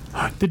 And yeah,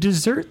 the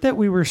dessert that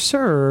we were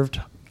served,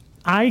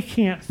 I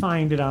can't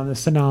find it on the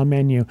Sanaa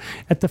menu.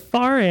 At the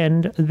far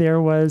end, there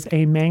was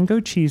a mango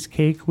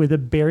cheesecake with a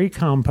berry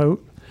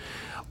compote,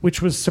 which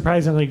was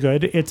surprisingly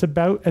good. It's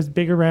about as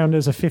big around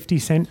as a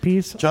 50-cent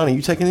piece. Johnny,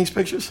 you taking these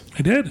pictures?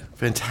 I did.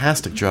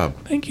 Fantastic job.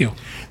 Thank you.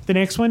 The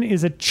next one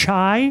is a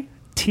chai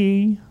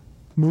tea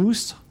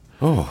mousse.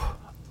 Oh.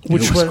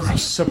 Which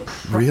was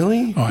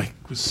really? Oh, I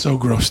was so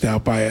grossed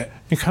out by it.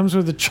 It comes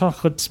with a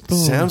chocolate spoon.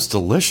 Sounds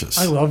delicious.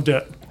 I loved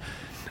it.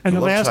 And the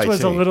last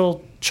was a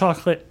little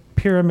chocolate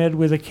pyramid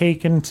with a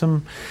cake and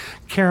some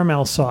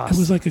caramel sauce. It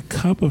was like a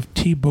cup of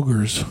tea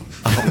boogers.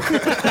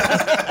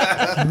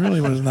 It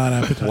really was not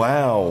appetizing.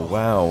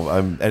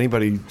 Wow.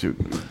 Anybody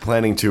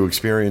planning to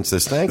experience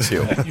this, thanks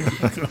you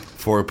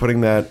for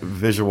putting that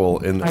visual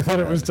in there. I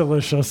thought it was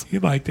delicious. You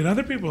liked it.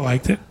 Other people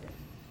liked it.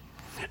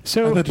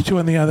 So I thought the two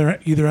on the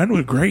either end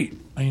were great.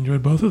 I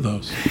enjoyed both of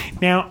those.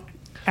 Now,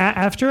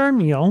 after our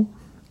meal,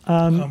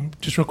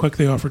 just real quick,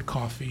 they offered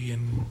coffee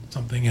and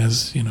something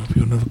as if you want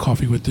to have a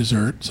coffee with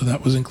dessert, so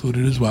that was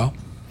included as well.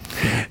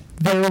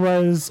 There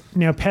was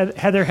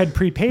Heather had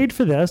prepaid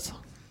for this,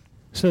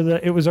 so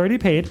that it was already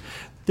paid.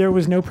 There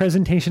was no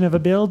presentation of a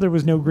bill. There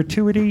was no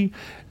gratuity.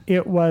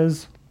 It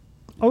was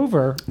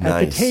over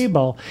at the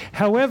table.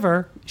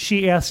 However,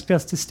 she asked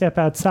us to step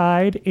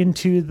outside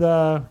into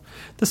the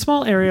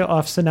small area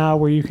off Sanaa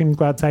where you can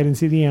go outside and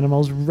see the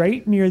animals.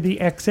 Right near the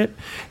exit,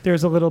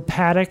 there's a little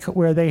paddock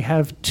where they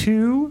have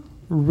 2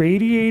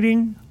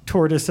 radiating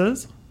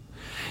tortoises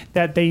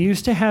that they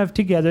used to have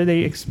together.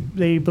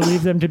 They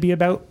believe them to be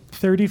about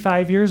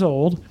 35 years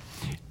old.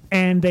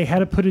 And they had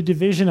to put a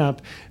division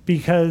up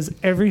because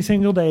every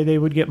single day they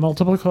would get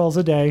multiple calls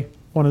a day.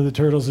 One of the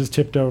turtles is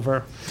tipped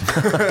over.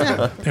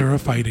 They were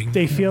fighting.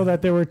 They feel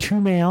that there were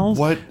 2 males.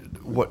 What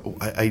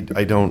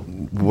I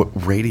don't. What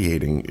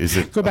radiating is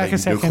it? Go back a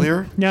second.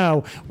 Nuclear?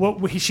 No.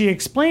 What she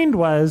explained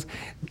was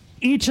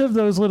each of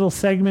those little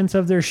segments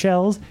of their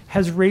shells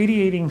has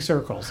radiating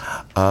circles.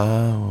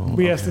 Oh.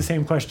 We asked the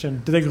same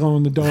question. Do they glow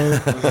in the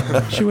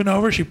dark? She went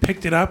over, she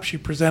picked it up, she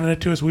presented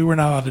it to us. We were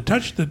not allowed to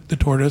touch the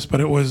tortoise,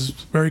 but it was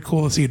very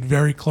cool to see it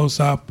very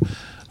close up.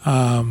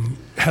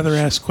 Heather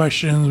asked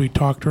questions. We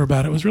talked to her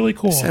about it. It was really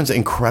cool. Sounds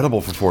incredible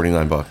for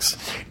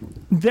 $49.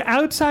 The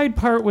outside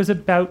part was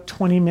about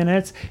 20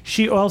 minutes.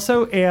 She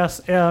also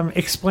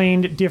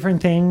explained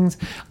different things.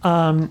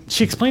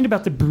 She explained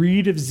about the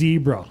breed of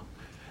zebra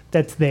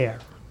that's there.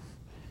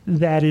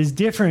 That is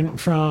different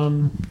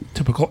from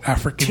typical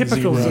African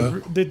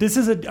zebra. This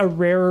is a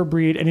rarer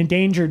breed, an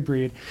endangered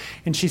breed.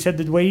 And she said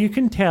the way you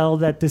can tell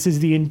that this is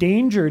the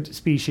endangered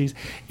species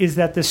is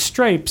that the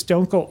stripes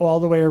don't go all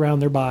the way around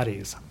their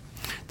bodies.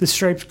 The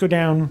stripes go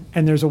down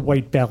and there's a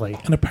white belly.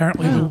 And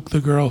apparently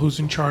the girl who's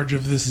in charge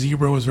of this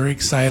zebra was very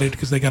excited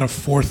because they got a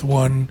 4th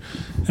one.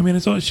 I mean,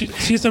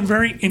 she's some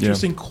very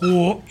interesting,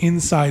 cool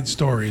inside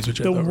stories. Which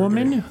the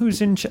woman who's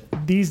in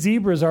these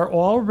zebras are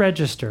all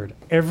registered.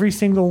 Every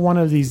single one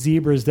of these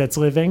zebras that's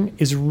living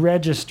is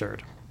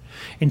registered.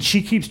 And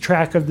she keeps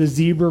track of the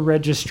zebra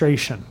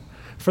registration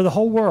for the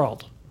whole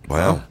world.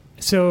 Wow.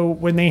 So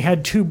when they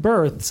had 2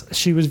 births,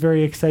 she was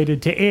very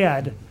excited to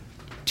add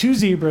 2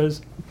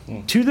 zebras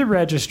to the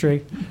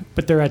registry,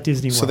 but they're at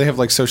Disney World. So they have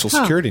like social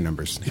security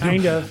numbers.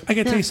 Kind of. I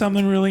can tell you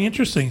something really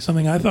interesting.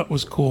 Something I thought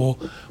was cool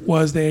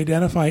was they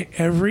identify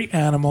every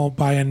animal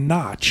by a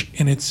notch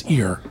in its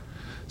ear.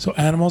 So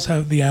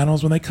the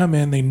animals, when they come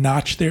in, they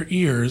notch their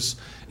ears,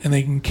 and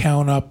they can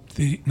count up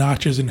the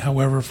notches in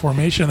however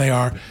formation they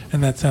are,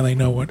 and that's how they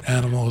know what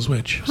animal is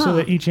which. So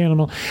that each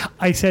animal...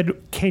 I said,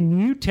 can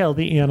you tell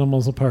the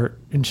animals apart?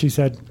 And she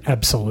said,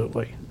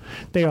 absolutely.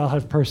 They all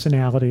have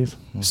personalities.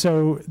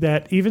 So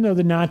that even though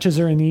the notches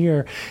are in the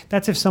ear,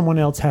 that's if someone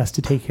else has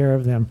to take care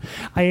of them.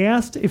 I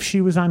asked if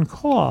she was on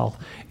call,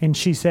 and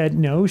she said,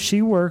 no,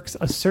 she works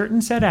a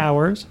certain set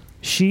hours.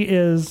 She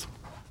is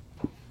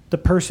the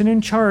person in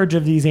charge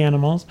of these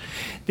animals.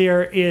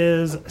 There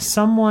is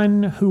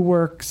someone who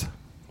works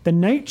the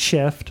night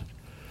shift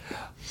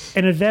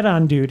and a vet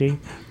on duty.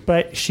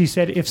 But she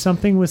said if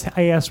something was...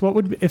 I asked,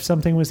 if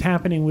something was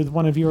happening with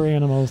one of your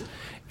animals...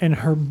 And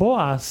her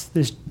boss,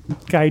 this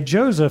guy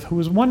Joseph, who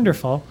was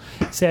wonderful,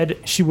 said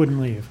she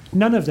wouldn't leave.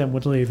 None of them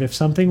would leave if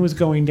something was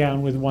going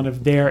down with one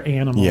of their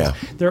animals. Yeah.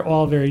 They're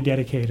all very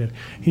dedicated.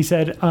 He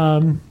said,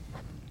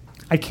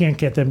 I can't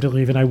get them to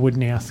leave, and I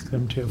wouldn't ask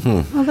them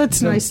to. Well,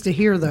 that's nice to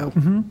hear, though.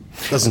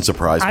 Doesn't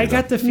surprise me. I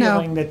got the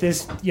feeling that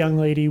this young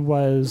lady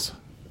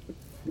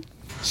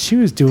she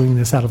was doing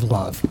this out of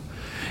love.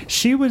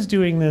 She was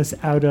doing this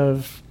out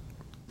of,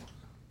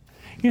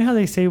 you know how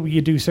they say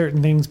you do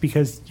certain things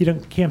because you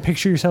can't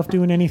picture yourself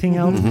doing anything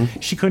else?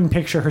 She couldn't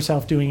picture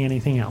herself doing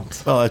anything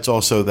else. Well, it's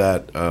also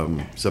that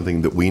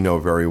something that we know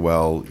very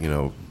well,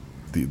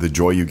 the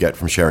joy you get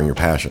from sharing your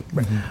passion.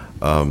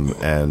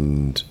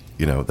 And,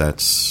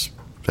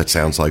 that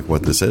sounds like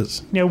what this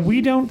is. Now, we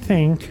don't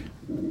think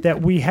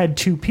that we had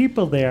two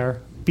people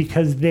there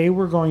because they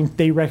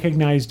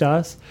recognized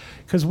us,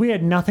 because we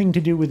had nothing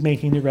to do with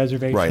making the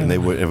reservation. Right, and it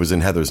was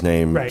in Heather's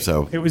name. Right,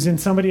 so it was in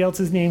somebody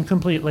else's name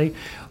completely.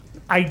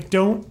 I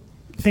don't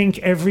think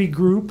every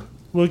group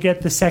will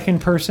get the second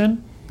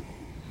person.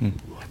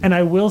 And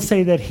I will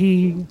say that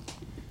he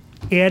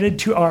added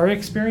to our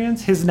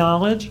experience his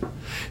knowledge.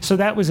 So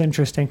that was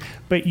interesting.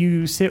 But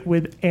you sit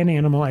with an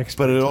animal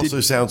expert. But it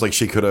also sounds like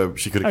she could have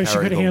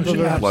carried handled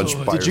the it. lunch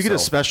by Did you get a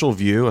herself. special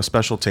view, a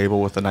special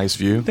table with a nice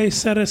view? They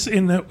set us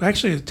in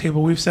actually a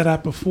table we've set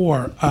up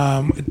before.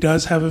 It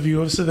does have a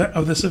view of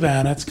the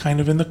savannah. It's kind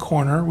of in the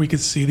corner. We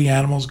could see the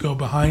animals go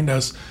behind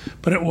us,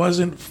 but it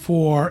wasn't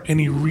for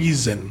any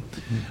reason.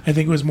 I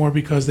think it was more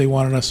because they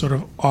wanted us sort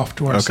of off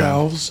to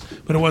ourselves.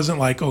 But it wasn't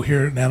like, oh,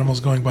 here an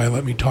animal's going by,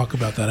 let me talk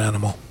about that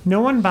animal.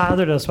 No one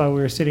bothered us while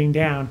we were sitting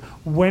down.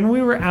 When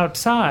we were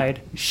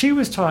outside, she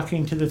was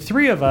talking to the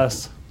three of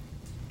us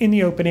in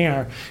the open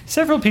air.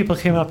 Several people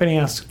came up and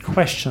asked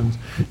questions.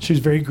 She was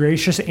very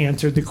gracious,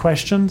 answered the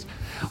questions.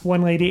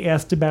 One lady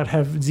asked about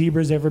have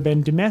zebras ever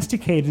been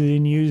domesticated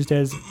and used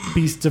as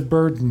beasts of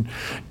burden.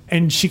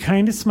 And she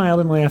kind of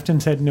smiled and laughed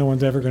and said, no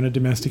one's ever going to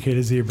domesticate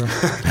a zebra.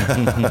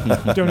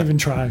 Don't even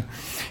try.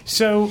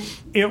 So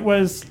it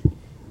was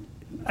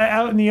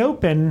out in the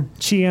open.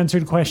 She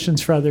answered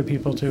questions for other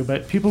people too,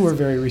 but people were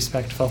very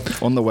respectful.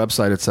 On the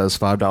website, it says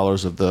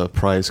 $5 of the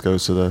price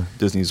goes to the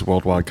Disney's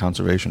Worldwide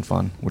Conservation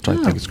Fund, which I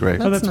think is great.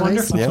 That's nice.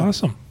 wonderful. That's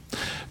awesome.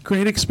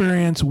 Great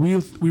experience. We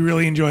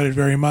really enjoyed it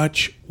very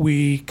much.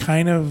 We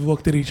kind of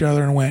looked at each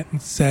other and went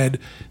and said,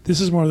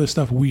 this is more of the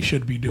stuff we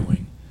should be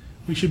doing.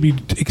 We should be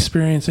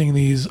experiencing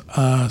these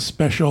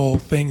special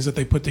things that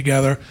they put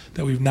together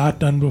that we've not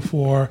done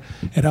before.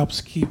 It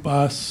helps keep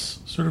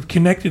us sort of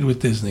connected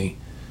with Disney,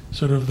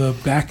 sort of the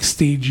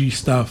backstagey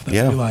stuff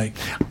that we like.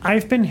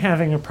 I've been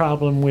having a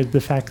problem with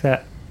the fact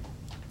that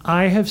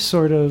I have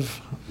sort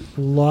of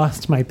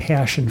lost my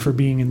passion for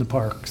being in the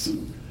parks.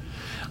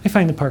 I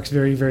find the parks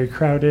very, very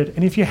crowded.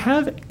 And if you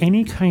have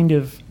any kind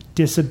of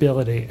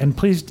disability, and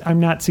please, I'm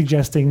not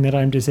suggesting that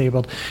I'm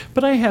disabled,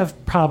 but I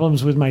have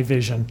problems with my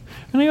vision.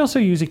 And I also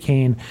use a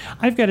cane.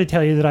 I've got to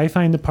tell you that I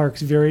find the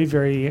parks very,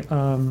 very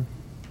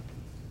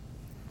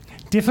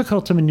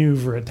difficult to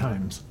maneuver at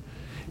times.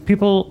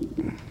 People...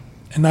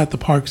 And not the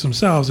parks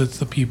themselves, it's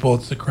the people,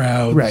 it's the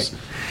crowds. Right.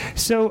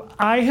 So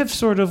I have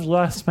sort of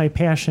lost my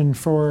passion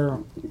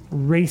for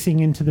racing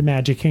into the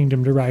Magic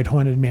Kingdom to ride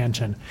Haunted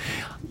Mansion.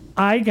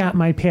 I got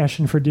my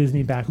passion for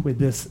Disney back with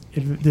this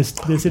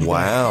event.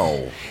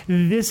 Wow.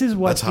 This is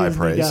what That's high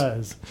Disney praise.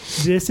 does.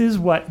 This is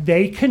what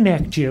they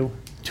connect you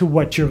to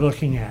what you're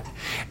looking at.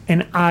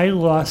 And I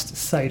lost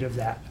sight of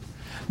that.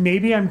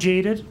 Maybe I'm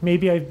jaded.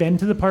 Maybe I've been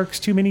to the parks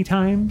too many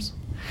times.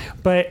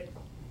 But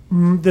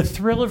the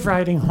thrill of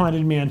riding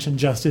Haunted Mansion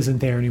just isn't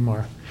there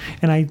anymore.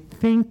 And I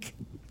think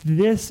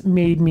this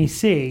made me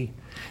see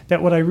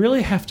that what I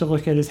really have to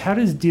look at is how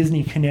does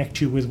Disney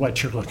connect you with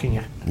what you're looking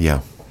at?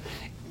 Yeah.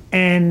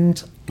 And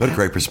What a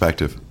great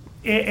perspective.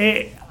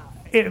 I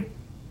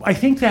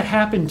think that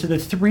happened to the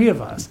three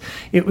of us.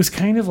 It was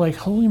kind of like,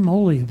 holy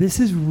moly, this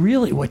is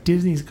really what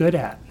Disney's good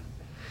at.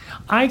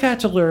 I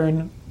got to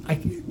learn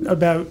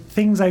about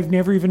things I've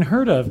never even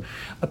heard of.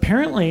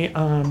 Apparently,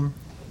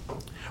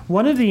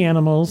 one of the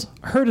animals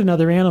hurt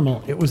another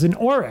animal. It was an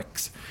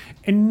oryx.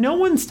 And no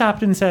one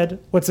stopped and said,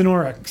 what's an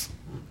oryx?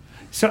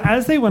 So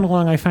as they went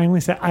along, I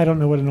finally said, I don't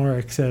know what an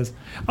oryx is.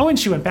 Oh, and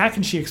she went back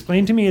and she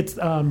explained to me it's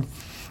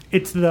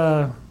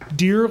the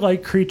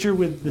deer-like creature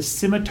with the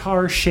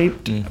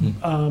scimitar-shaped...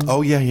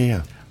 Oh,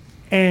 yeah.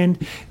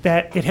 And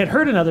that it had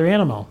hurt another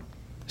animal.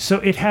 So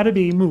it had to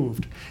be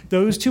moved.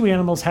 Those two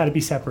animals had to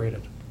be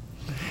separated.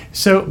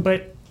 So,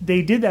 but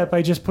they did that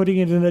by just putting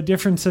it in a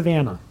different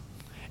savanna.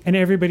 And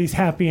everybody's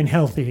happy and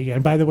healthy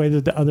again. By the way,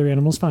 the other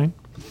animal's fine.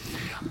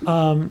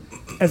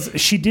 As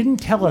she didn't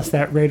tell us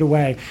that right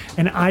away.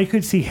 And I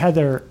could see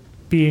Heather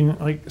being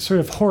like sort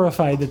of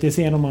horrified that this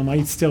animal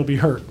might still be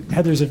hurt.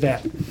 Heather's a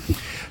vet.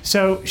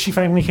 So she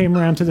finally came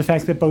around to the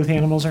fact that both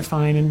animals are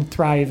fine and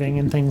thriving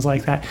and things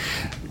like that.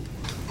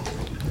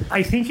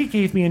 I think it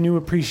gave me a new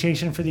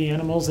appreciation for the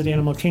animals at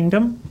Animal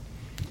Kingdom.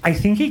 I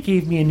think it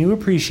gave me a new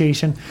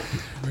appreciation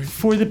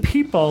for the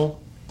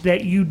people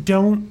that you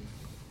don't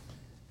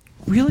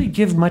really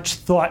give much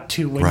thought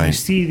to when you Right.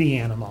 see the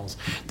animals.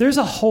 There's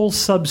a whole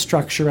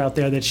substructure out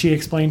there that she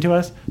explained to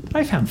us that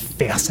I found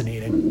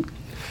fascinating.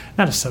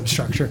 Not a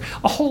substructure,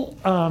 a whole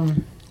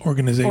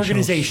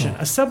organization,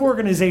 a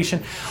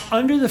sub-organization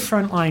under the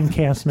frontline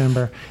cast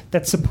member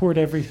that support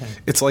everything.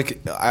 It's like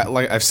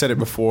I've said it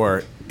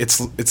before.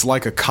 It's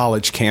like a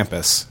college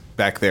campus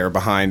back there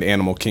behind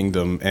Animal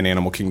Kingdom and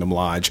Animal Kingdom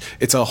Lodge.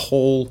 It's a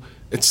whole.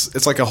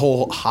 It's like a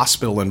whole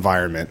hospital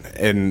environment,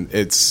 and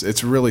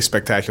it's really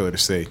spectacular to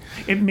see.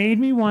 It made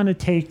me want to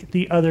take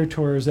the other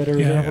tours that are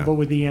available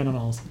with the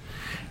animals.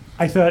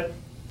 I thought,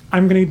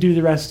 I'm going to do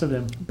the rest of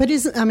them. But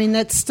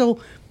that's still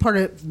part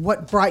of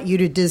what brought you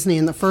to Disney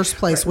in the first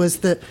place, was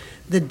the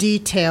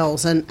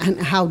details and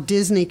how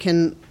Disney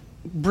can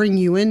bring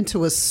you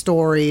into a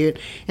story.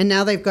 And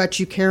now they've got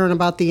you caring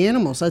about the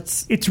animals.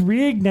 It's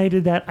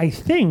reignited that, I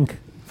think,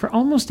 for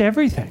almost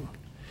everything.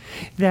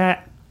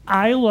 That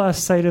I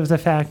lost sight of the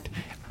fact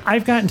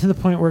I've gotten to the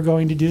point where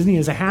going to Disney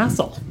is a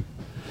hassle.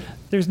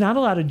 There's not a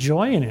lot of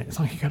joy in it. It's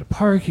like you got to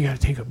park, you got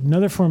to take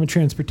another form of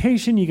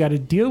transportation, you got to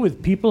deal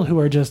with people who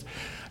are just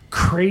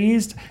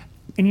crazed.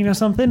 And you know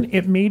something?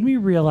 It made me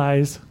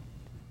realize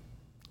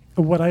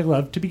what I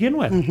loved to begin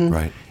with. Mm-hmm.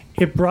 Right.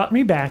 It brought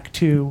me back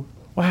to,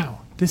 wow,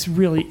 this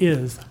really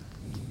is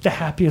the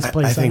happiest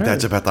place I think on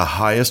that's earth. about the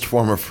highest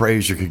form of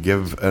praise you could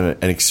give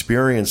an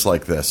experience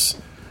like this.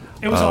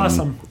 It was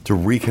awesome. To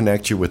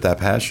reconnect you with that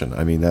passion.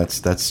 I mean,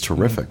 that's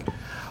terrific.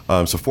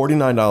 So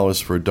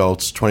 $49 for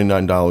adults,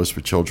 $29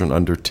 for children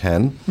under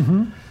 10,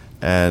 Mm-hmm.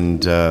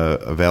 and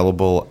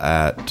available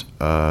at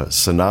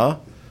Sanaa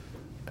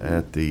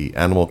at the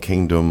Animal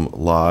Kingdom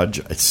Lodge.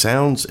 It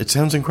sounds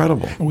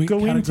incredible. We Go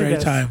had a into great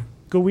this. time.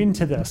 Go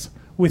into this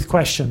with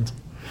questions.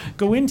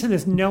 Go into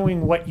this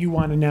knowing what you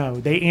want to know.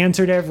 They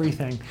answered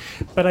everything.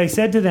 But I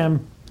said to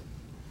them,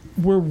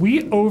 were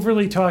we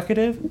overly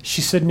talkative? She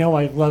said, no,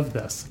 I love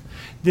this.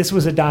 This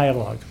was a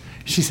dialogue.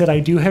 She said, I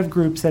do have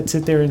groups that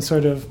sit there and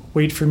sort of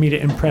wait for me to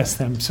impress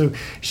them. So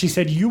she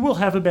said, you will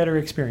have a better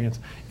experience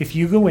if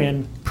you go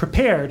in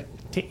prepared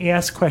to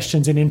ask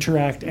questions and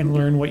interact and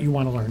learn what you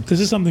want to learn.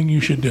 This is something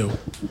you should do.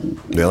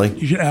 Really?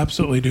 You should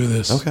absolutely do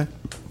this. Okay.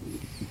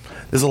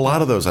 There's a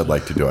lot of those I'd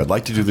like to do. I'd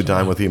like to do the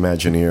Dine with the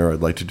Imagineer.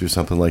 I'd like to do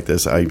something like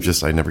this. I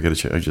never get a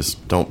chance.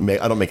 I don't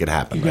make it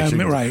happen. You gotta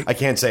admit, right. I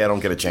can't say I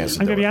don't get a chance to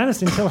I'm do going to be it.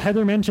 honest, until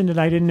Heather mentioned it,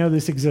 I didn't know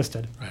this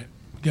existed. Right.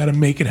 Got to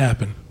make it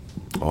happen.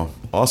 Oh,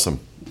 awesome.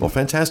 Well,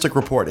 fantastic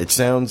report. It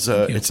sounds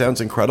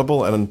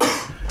incredible, and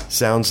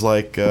sounds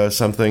like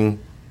something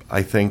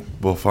I think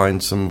we'll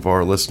find some of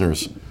our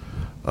listeners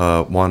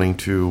wanting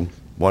to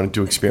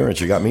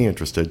experience. You got me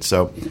interested.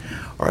 So,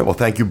 all right. Well,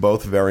 thank you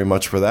both very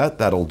much for that.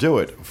 That'll do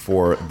it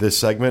for this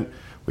segment.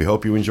 We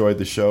hope you enjoyed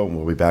the show, and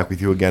we'll be back with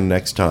you again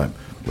next time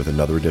with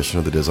another edition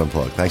of the Diz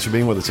Unplugged. Thanks for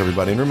being with us,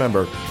 everybody, and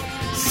remember,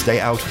 stay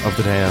out of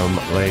the damn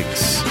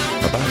lakes.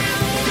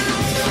 Bye-bye.